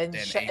 right, you're not then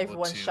then able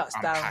everyone to shuts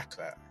unpack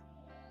down. that.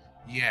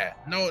 Yeah,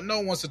 no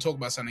one wants to talk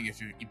about something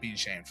if you're being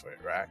shamed for it,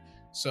 right?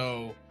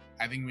 So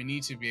I think we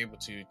need to be able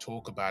to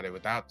talk about it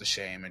without the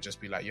shame and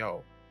just be like,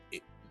 yo,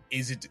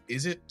 is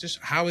it just,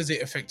 how is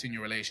it affecting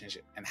your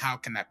relationship, and how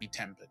can that be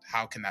tempered?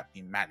 How can that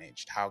be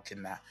managed? How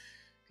can that,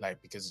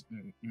 like, because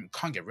you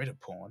can't get rid of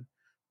porn,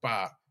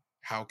 but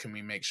how can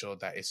we make sure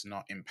that it's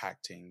not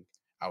impacting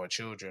our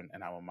children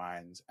and our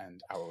minds and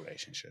our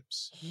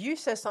relationships? You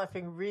said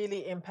something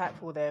really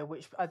impactful there,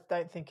 which I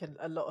don't think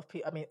a lot of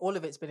people, I mean, all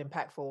of it's been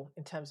impactful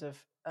in terms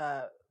of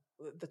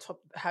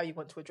how you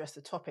want to address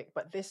the topic,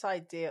 but this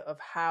idea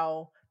of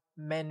how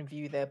men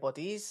view their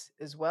bodies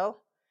as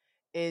well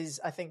is,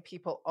 I think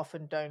people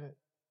often don't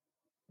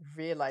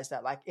realize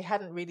that. Like, it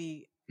hadn't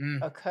really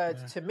occurred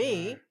Yeah, to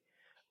me,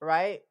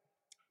 right,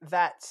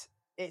 that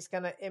it's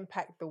going to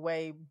impact the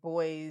way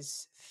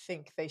boys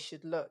think they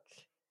should look.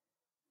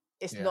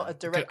 It's not a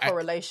direct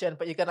correlation,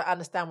 but you're going to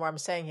understand what I'm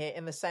saying here.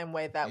 In the same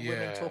way that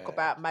women talk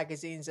about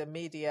magazines and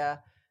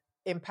media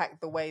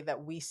impact the way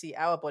that we see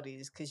our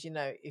bodies, because, you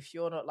know, if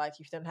you're not like, if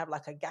you don't have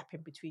like a gap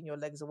in between your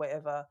legs or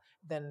whatever,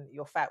 then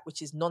you're fat,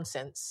 which is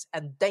nonsense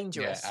and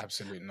dangerous. Yeah,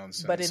 absolute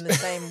nonsense. But in the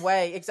same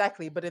way,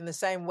 exactly, but in the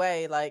same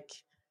way, like,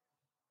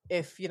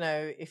 if, you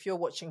know, if you're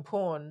watching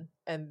porn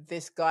and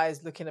this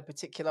guy's looking a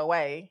particular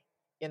way,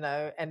 you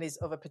know, and is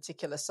of a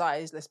particular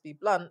size, let's be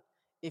blunt,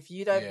 if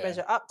you don't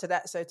measure up to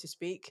that, so to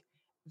speak,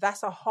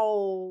 that's a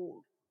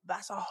whole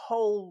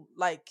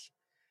like,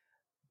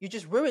 you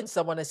just ruined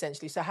someone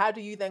essentially. So how do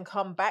you then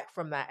come back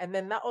from that? And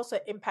then that also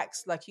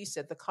impacts, like you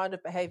said, the kind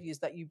of behaviors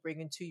that you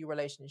bring into your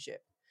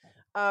relationship.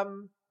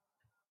 So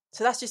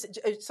that's just,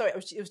 sorry,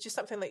 it was just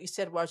something that you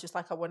said where I was just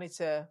like, I wanted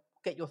to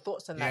get your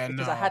thoughts on that,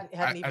 because it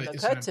hadn't even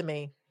occurred to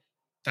me.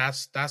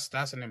 That's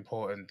an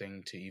important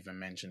thing to even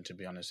mention, to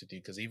be honest with you,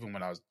 because even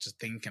when I was just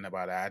thinking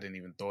about it, I hadn't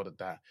even thought of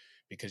that.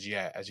 Because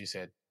yeah, as you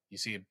said, you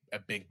see a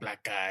big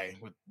black guy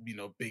with, you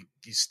know, big,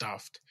 he's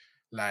stuffed,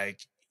 like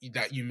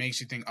that, you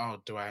makes you think, oh,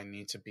 do I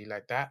need to be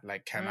like that?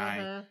 Like, can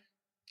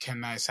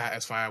I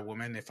satisfy a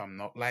woman if I'm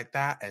not like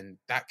that? And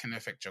that can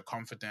affect your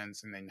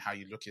confidence, and then how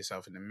you look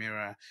yourself in the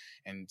mirror,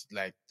 and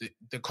like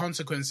the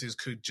consequences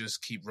could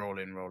just keep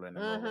rolling.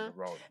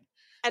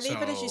 And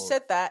even as you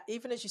said that,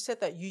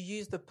 you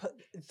use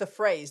the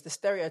phrase, the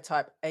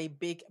stereotype, a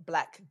big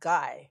black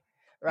guy,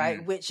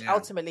 right? Which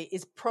ultimately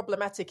is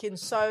problematic in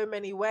so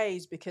many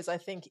ways, because I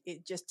think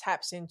it just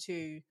taps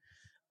into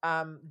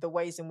the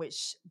ways in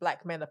which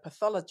black men are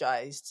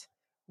pathologized,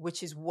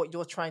 which is what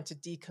you're trying to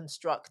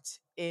deconstruct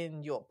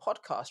in your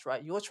podcast,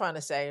 right? You're trying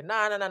to say,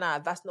 no,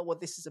 that's not what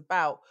this is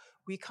about.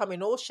 We come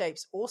in all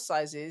shapes, all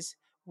sizes,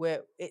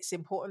 where it's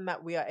important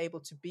that we are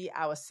able to be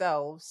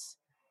ourselves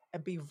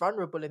and be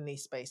vulnerable in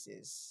these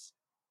spaces,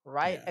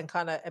 right? And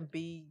and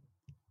be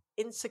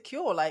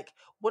insecure. Like,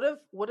 what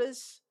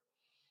has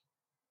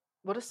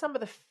some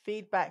of the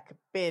feedback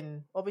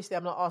been? Obviously,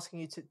 I'm not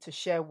asking you to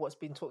share what's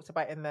been talked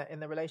about in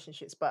the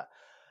relationships, but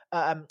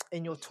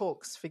in your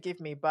talks, forgive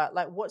me, but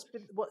like, what's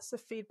the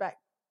feedback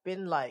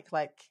been like?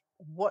 Like,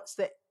 what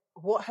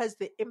has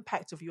the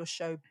impact of your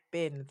show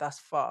been thus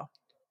far?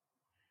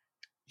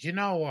 You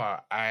know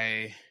what,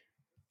 I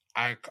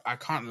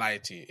can't lie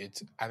to you.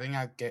 I think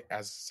I get,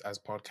 as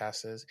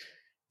podcasters,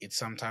 it's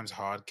sometimes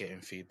hard getting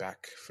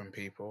feedback from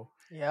people.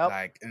 Yeah,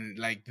 like, and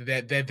like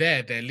they're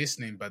there, they're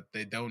listening, but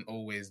they don't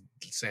always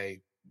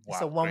say, wow,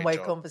 it's a one-way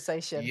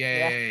conversation.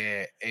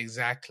 Yeah,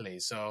 exactly.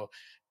 So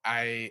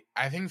I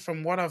think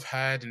from what I've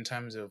heard in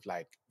terms of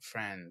like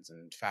friends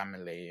and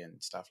family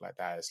and stuff like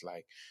that, it's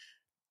like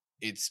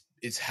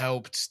it's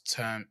helped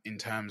in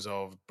terms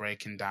of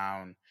breaking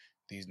down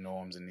these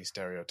norms and these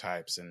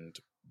stereotypes, and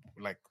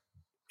like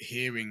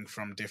hearing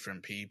from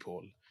different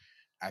people,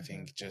 I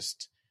think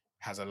just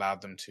has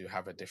allowed them to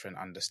have a different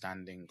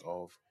understanding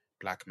of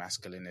black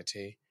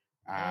masculinity.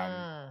 But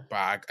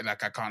I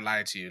can't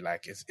lie to you,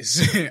 like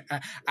it's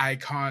I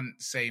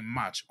can't say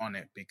much on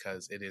it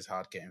because it is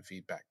hard getting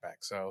feedback back.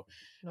 So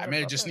I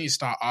may just need to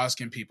start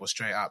asking people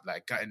straight up,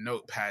 like, got a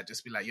notepad,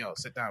 just be like, yo,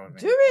 sit down with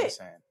me. Do it.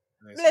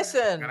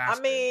 Listen, I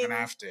mean, gonna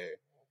have to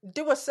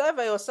do a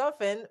survey or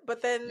something,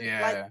 but then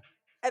like,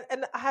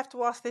 and I have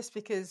to ask this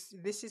because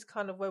this is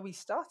kind of where we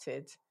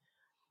started.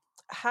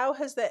 How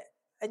has that,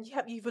 and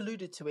you've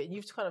alluded to it, and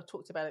you've kind of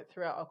talked about it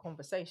throughout our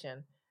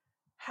conversation.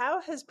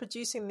 How has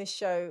producing this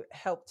show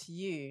helped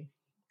you,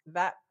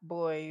 that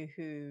boy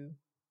who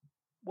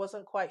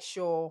wasn't quite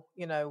sure,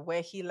 you know,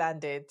 where he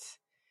landed?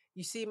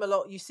 You seem a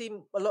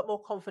lot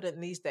more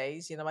confident these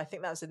days. You know, I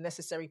think that's a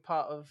necessary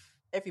part of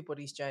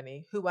everybody's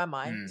journey. Who am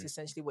I? Is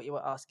essentially what you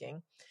were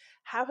asking.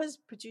 How has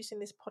producing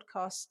this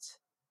podcast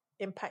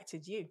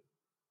impacted you?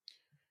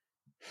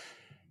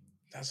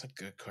 That's a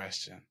good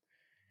question.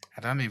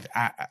 I don't even.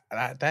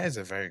 That is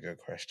a very good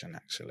question,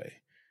 actually.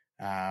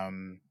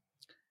 Um,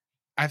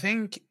 I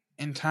think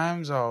in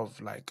terms of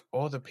like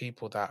all the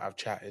people that I've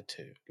chatted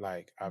to,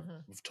 like Mm-hmm.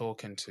 I've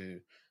talking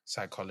to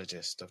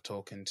psychologists, I've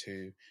talking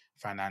to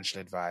financial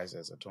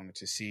advisors, I've talking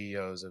to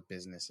CEOs of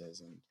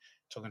businesses, and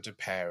talking to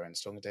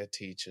parents, talking to their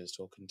teachers,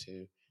 talking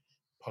to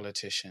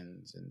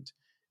politicians and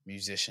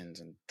musicians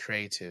and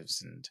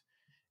creatives, and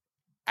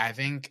I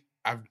think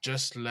I've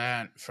just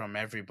learned from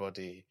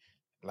everybody,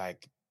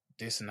 like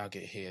this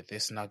nugget here,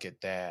 this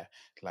nugget there.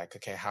 Like,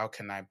 okay, how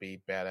can I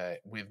be better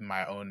with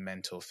my own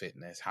mental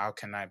fitness? How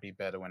can I be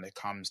better when it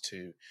comes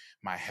to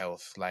my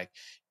health? Like,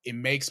 it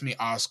makes me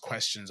ask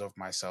questions of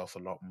myself a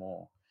lot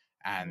more.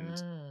 And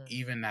Mm.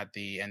 even at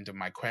the end of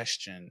my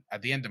question,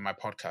 at the end of my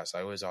podcast,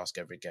 I always ask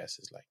every guest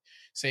is like,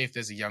 say if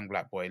there's a young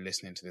black boy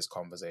listening to this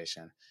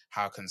conversation,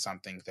 how can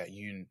something that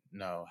you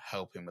know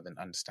help him with an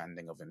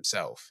understanding of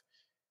himself?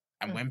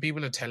 And Mm. when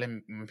people are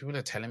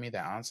telling me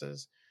their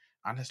answers,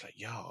 I'm just like,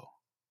 yo,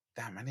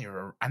 damn, I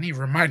need to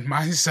remind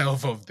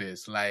myself of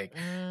this. Like,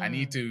 I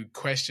need Mm. to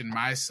question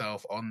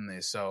myself on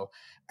this. So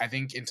I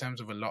think in terms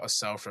of a lot of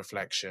self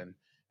reflection,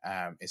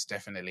 it's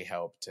definitely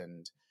helped.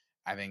 And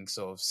I think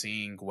sort of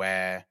seeing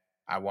where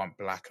I want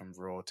Black and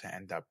Raw to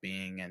end up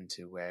being and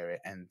to where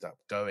it ends up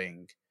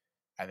going,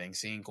 I think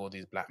seeing all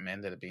these black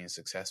men that are being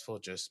successful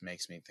just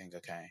makes me think,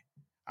 okay,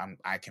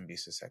 I can be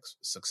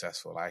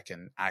successful. I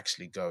can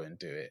actually go and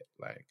do it.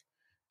 Like,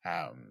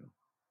 um,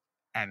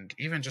 and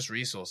even just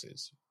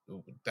resources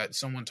that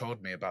someone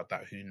told me about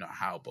that Who Not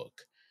How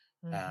book.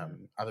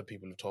 Mm-hmm. Other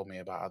people have told me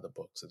about other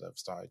books that I've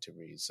started to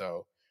read.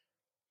 So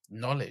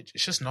knowledge,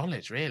 it's just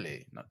knowledge,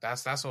 really.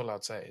 That's all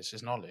I'd say. It's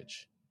just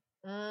knowledge.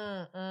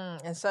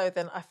 And so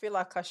then I feel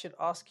like I should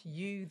ask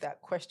you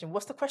that question.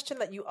 What's the question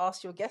that you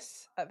ask your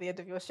guests at the end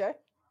of your show?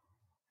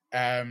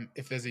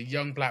 If there's a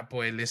young black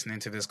boy listening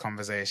to this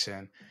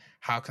conversation,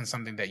 how can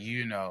something that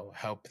you know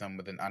help them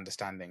with an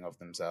understanding of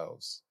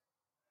themselves?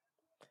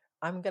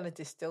 I'm going to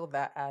distill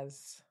that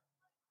as,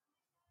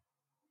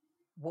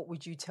 what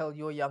would you tell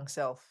your young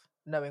self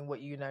knowing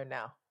what you know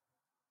now?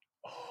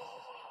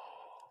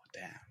 Oh,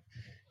 damn.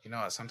 You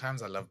know what?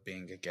 Sometimes I love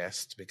being a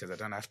guest because I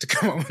don't have to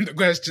come up with the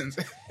questions.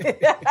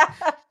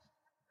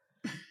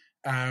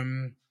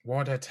 What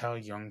would I tell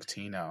young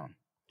Tino?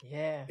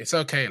 Yeah. It's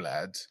okay,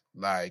 lad.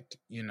 Like,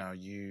 you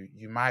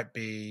might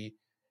be,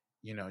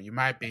 you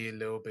might be a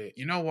little bit.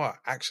 You know what?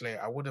 Actually,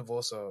 I would have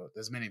also.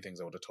 There's many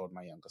things I would have told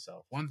my younger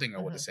self. One thing I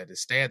would have Hmm. said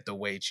is stay at the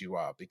weight you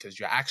are because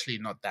you're actually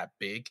not that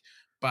big,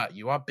 but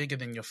you are bigger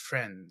than your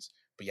friends.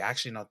 But you're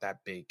actually not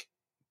that big,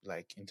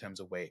 like in terms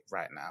of weight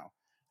right now.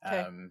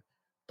 Okay.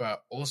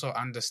 But also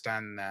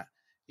understand that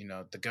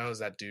the girls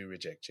that do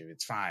reject you,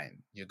 it's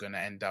fine. You're gonna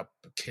end up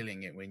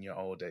killing it when you're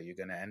older. You're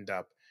gonna end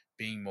up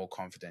being more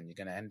confident. You're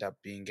gonna end up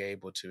being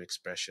able to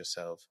express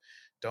yourself.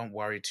 Don't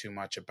worry too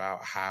much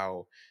about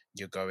how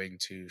you're going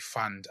to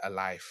fund a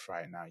life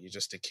right now. You're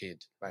just a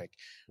kid. Like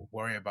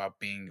worry about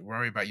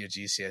your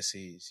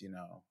GCSEs.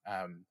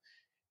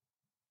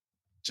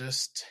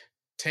 Just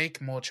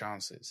take more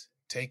chances,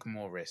 take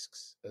more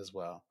risks as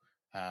well.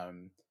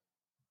 Um,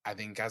 I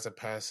think as a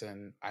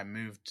person, I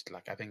moved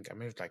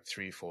like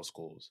 3, 4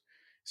 schools.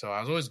 So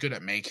I was always good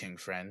at making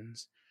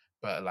friends,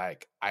 but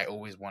like I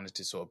always wanted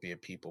to sort of be a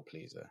people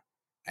pleaser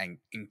and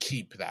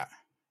keep that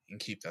and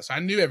keep that. So I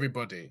knew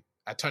everybody.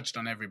 I touched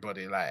on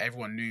everybody. Like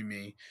everyone knew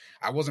me.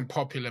 I wasn't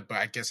popular, but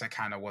I guess I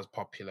kind of was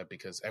popular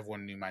because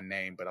everyone knew my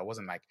name, but I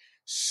wasn't like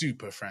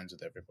super friends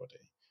with everybody.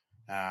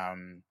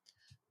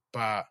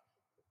 But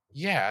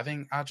yeah, I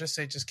think I'll just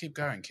say just keep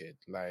going, kid.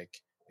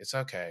 Like it's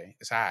okay.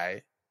 It's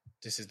alright.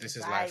 This is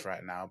life Right.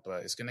 right now,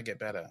 but it's gonna get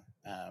better.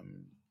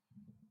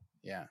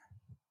 Yeah.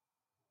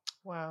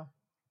 Wow.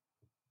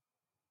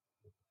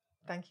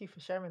 Thank you for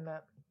sharing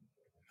that.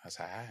 That's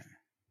alright.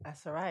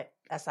 That's all right.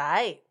 That's all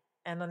right.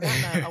 And on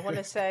that note, I want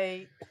to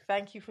say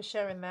thank you for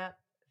sharing that.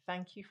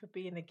 Thank you for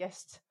being a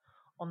guest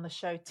on the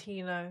show,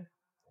 Tino.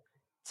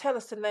 Tell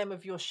us the name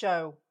of your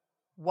show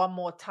one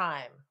more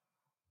time.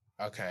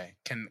 Okay.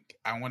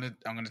 I'm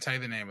gonna tell you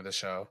the name of the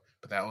show,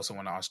 but I also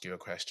want to ask you a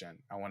question.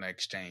 I want to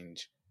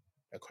exchange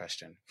a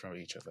question from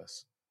each of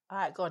us. All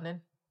right, go on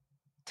then.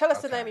 Tell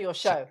us the name Okay. of your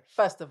show,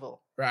 first of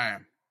all.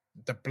 Ryan,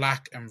 the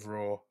Black and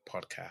Raw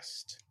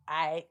podcast.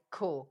 All right,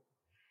 cool.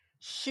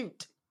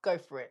 Shoot. Go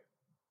for it.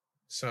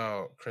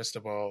 So,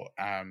 Cristobal,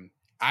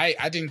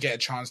 I didn't get a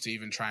chance to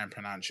even try and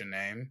pronounce your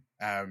name.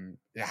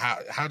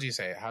 How do you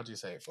say it? How do you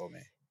say it for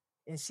me?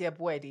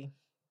 Insiabuedi.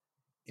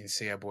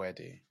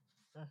 Insiabuedi.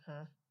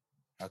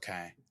 Mm-hmm.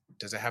 Okay.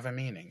 Does it have a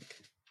meaning?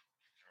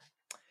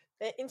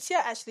 Insia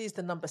actually is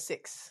the number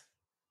 6.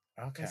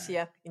 Okay.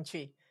 Insia, in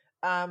tree.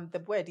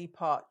 The Buedi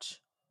part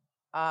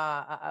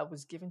I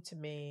was given to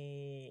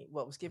me,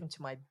 well, it was given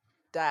to my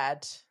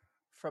dad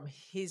from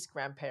his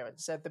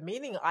grandparents. So the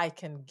meaning I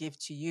can give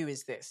to you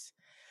is this.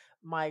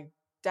 My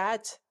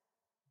dad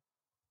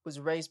was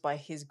raised by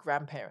his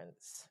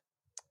grandparents.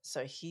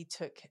 So he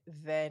took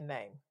their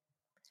name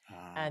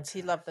and he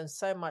Okay. loved them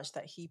so much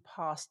that he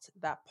passed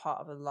that part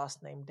of the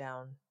last name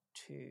down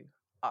to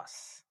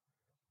us.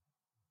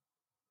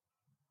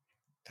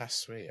 That's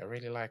sweet. I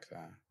really like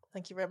that.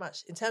 Thank you very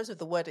much. In terms of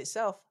the word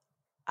itself,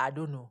 I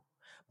don't know.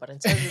 But in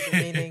terms of the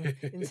meaning,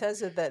 in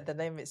terms of the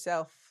name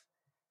itself,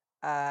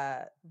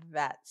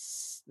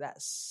 that's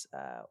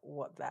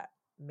what that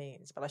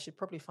means. But I should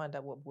probably find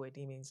out what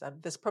Bwedi means.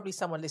 There's probably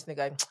someone listening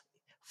going,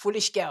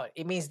 foolish girl,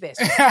 it means this.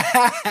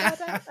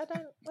 I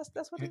don't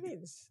that's what it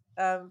means.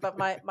 But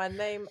my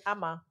name,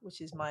 Amma,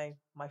 which is my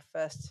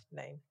first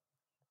name.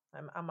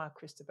 I'm Amma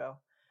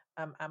Christabel.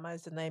 Amma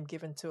is the name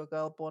given to a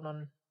girl born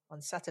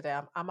on Saturday.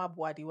 I'm Amma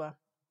Bwadiwa.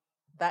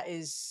 That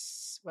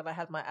is when I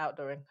had my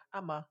outdooring.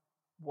 Amma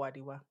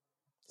Bwadiwa.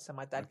 So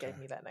my dad gave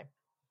me that name.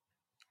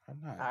 Oh,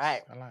 nice. All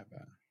right. I like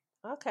that.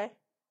 Okay.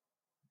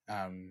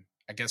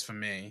 I guess for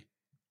me,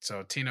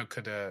 so Tino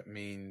Kuda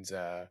means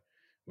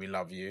we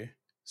love you.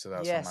 So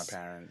that's from my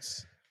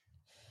parents.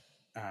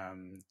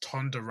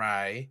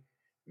 Tonderai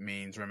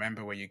means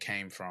remember where you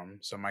came from.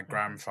 So my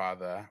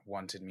grandfather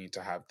wanted me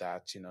to have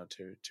that, to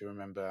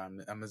remember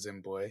I'm a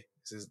Zim boy.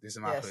 These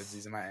are my hoods,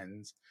 these are my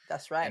ends.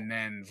 That's right. And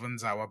then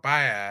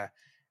Bvuzawabaya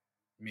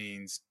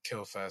means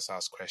kill first,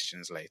 ask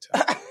questions later.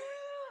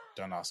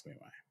 Don't ask me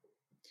why.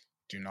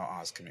 Do not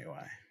ask me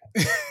why.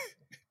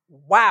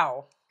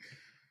 Wow.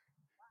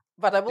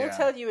 But I will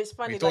tell you, it's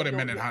funny. We thought it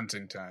meant in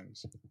hunting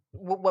terms.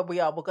 Well,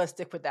 we are. We're going to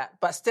stick with that.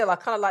 But still, I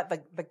kind of like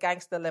the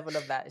gangster level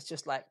of that. It's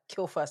just like,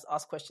 kill first,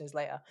 ask questions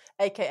later.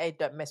 AKA,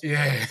 don't mess with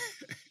me.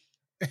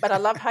 But I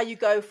love how you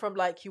go from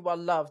like, you are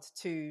loved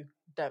to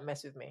don't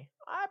mess with me.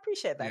 I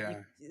appreciate that. Yeah.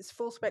 It's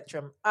full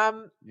spectrum.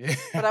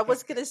 But I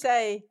was going to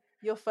say,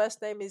 your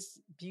first name is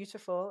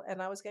beautiful.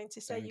 And I was going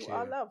to say, you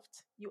are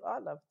loved. You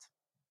are loved.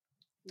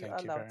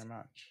 Thank you very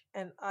much.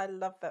 And I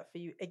love that for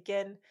you.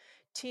 Again,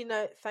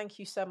 Tino, thank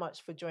you so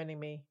much for joining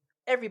me.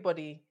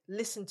 Everybody,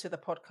 listen to the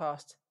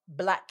podcast,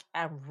 Black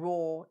and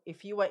Raw.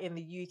 If you are in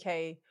the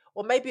UK,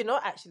 or maybe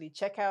not actually,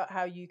 check out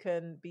how you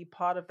can be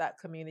part of that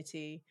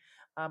community.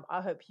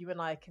 I hope you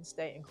and I can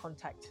stay in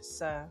contact,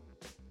 sir.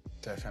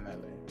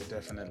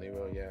 Definitely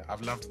will, yeah.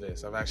 I've loved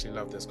this. I've actually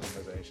loved this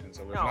conversation.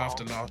 So we've laughed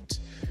a lot.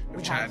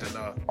 We've chatted a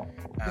lot.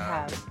 We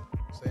have.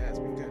 So yeah, it's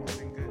been good. It's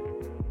been good.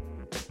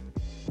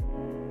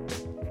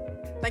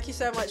 Thank you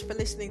so much for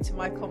listening to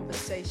my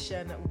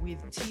conversation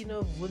with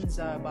Tino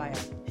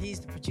Bvuzawabaya. He's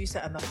the producer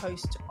and the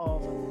host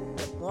of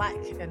the Black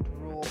and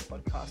Raw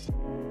podcast.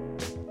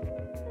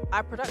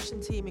 Our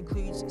production team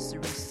includes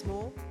Cerise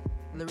Small,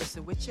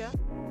 Larissa Witcher,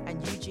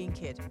 and Eugene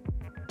Kidd.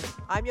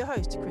 I'm your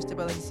host,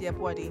 Christabel Nsia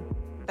Bwadi.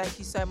 Thank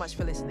you so much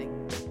for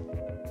listening.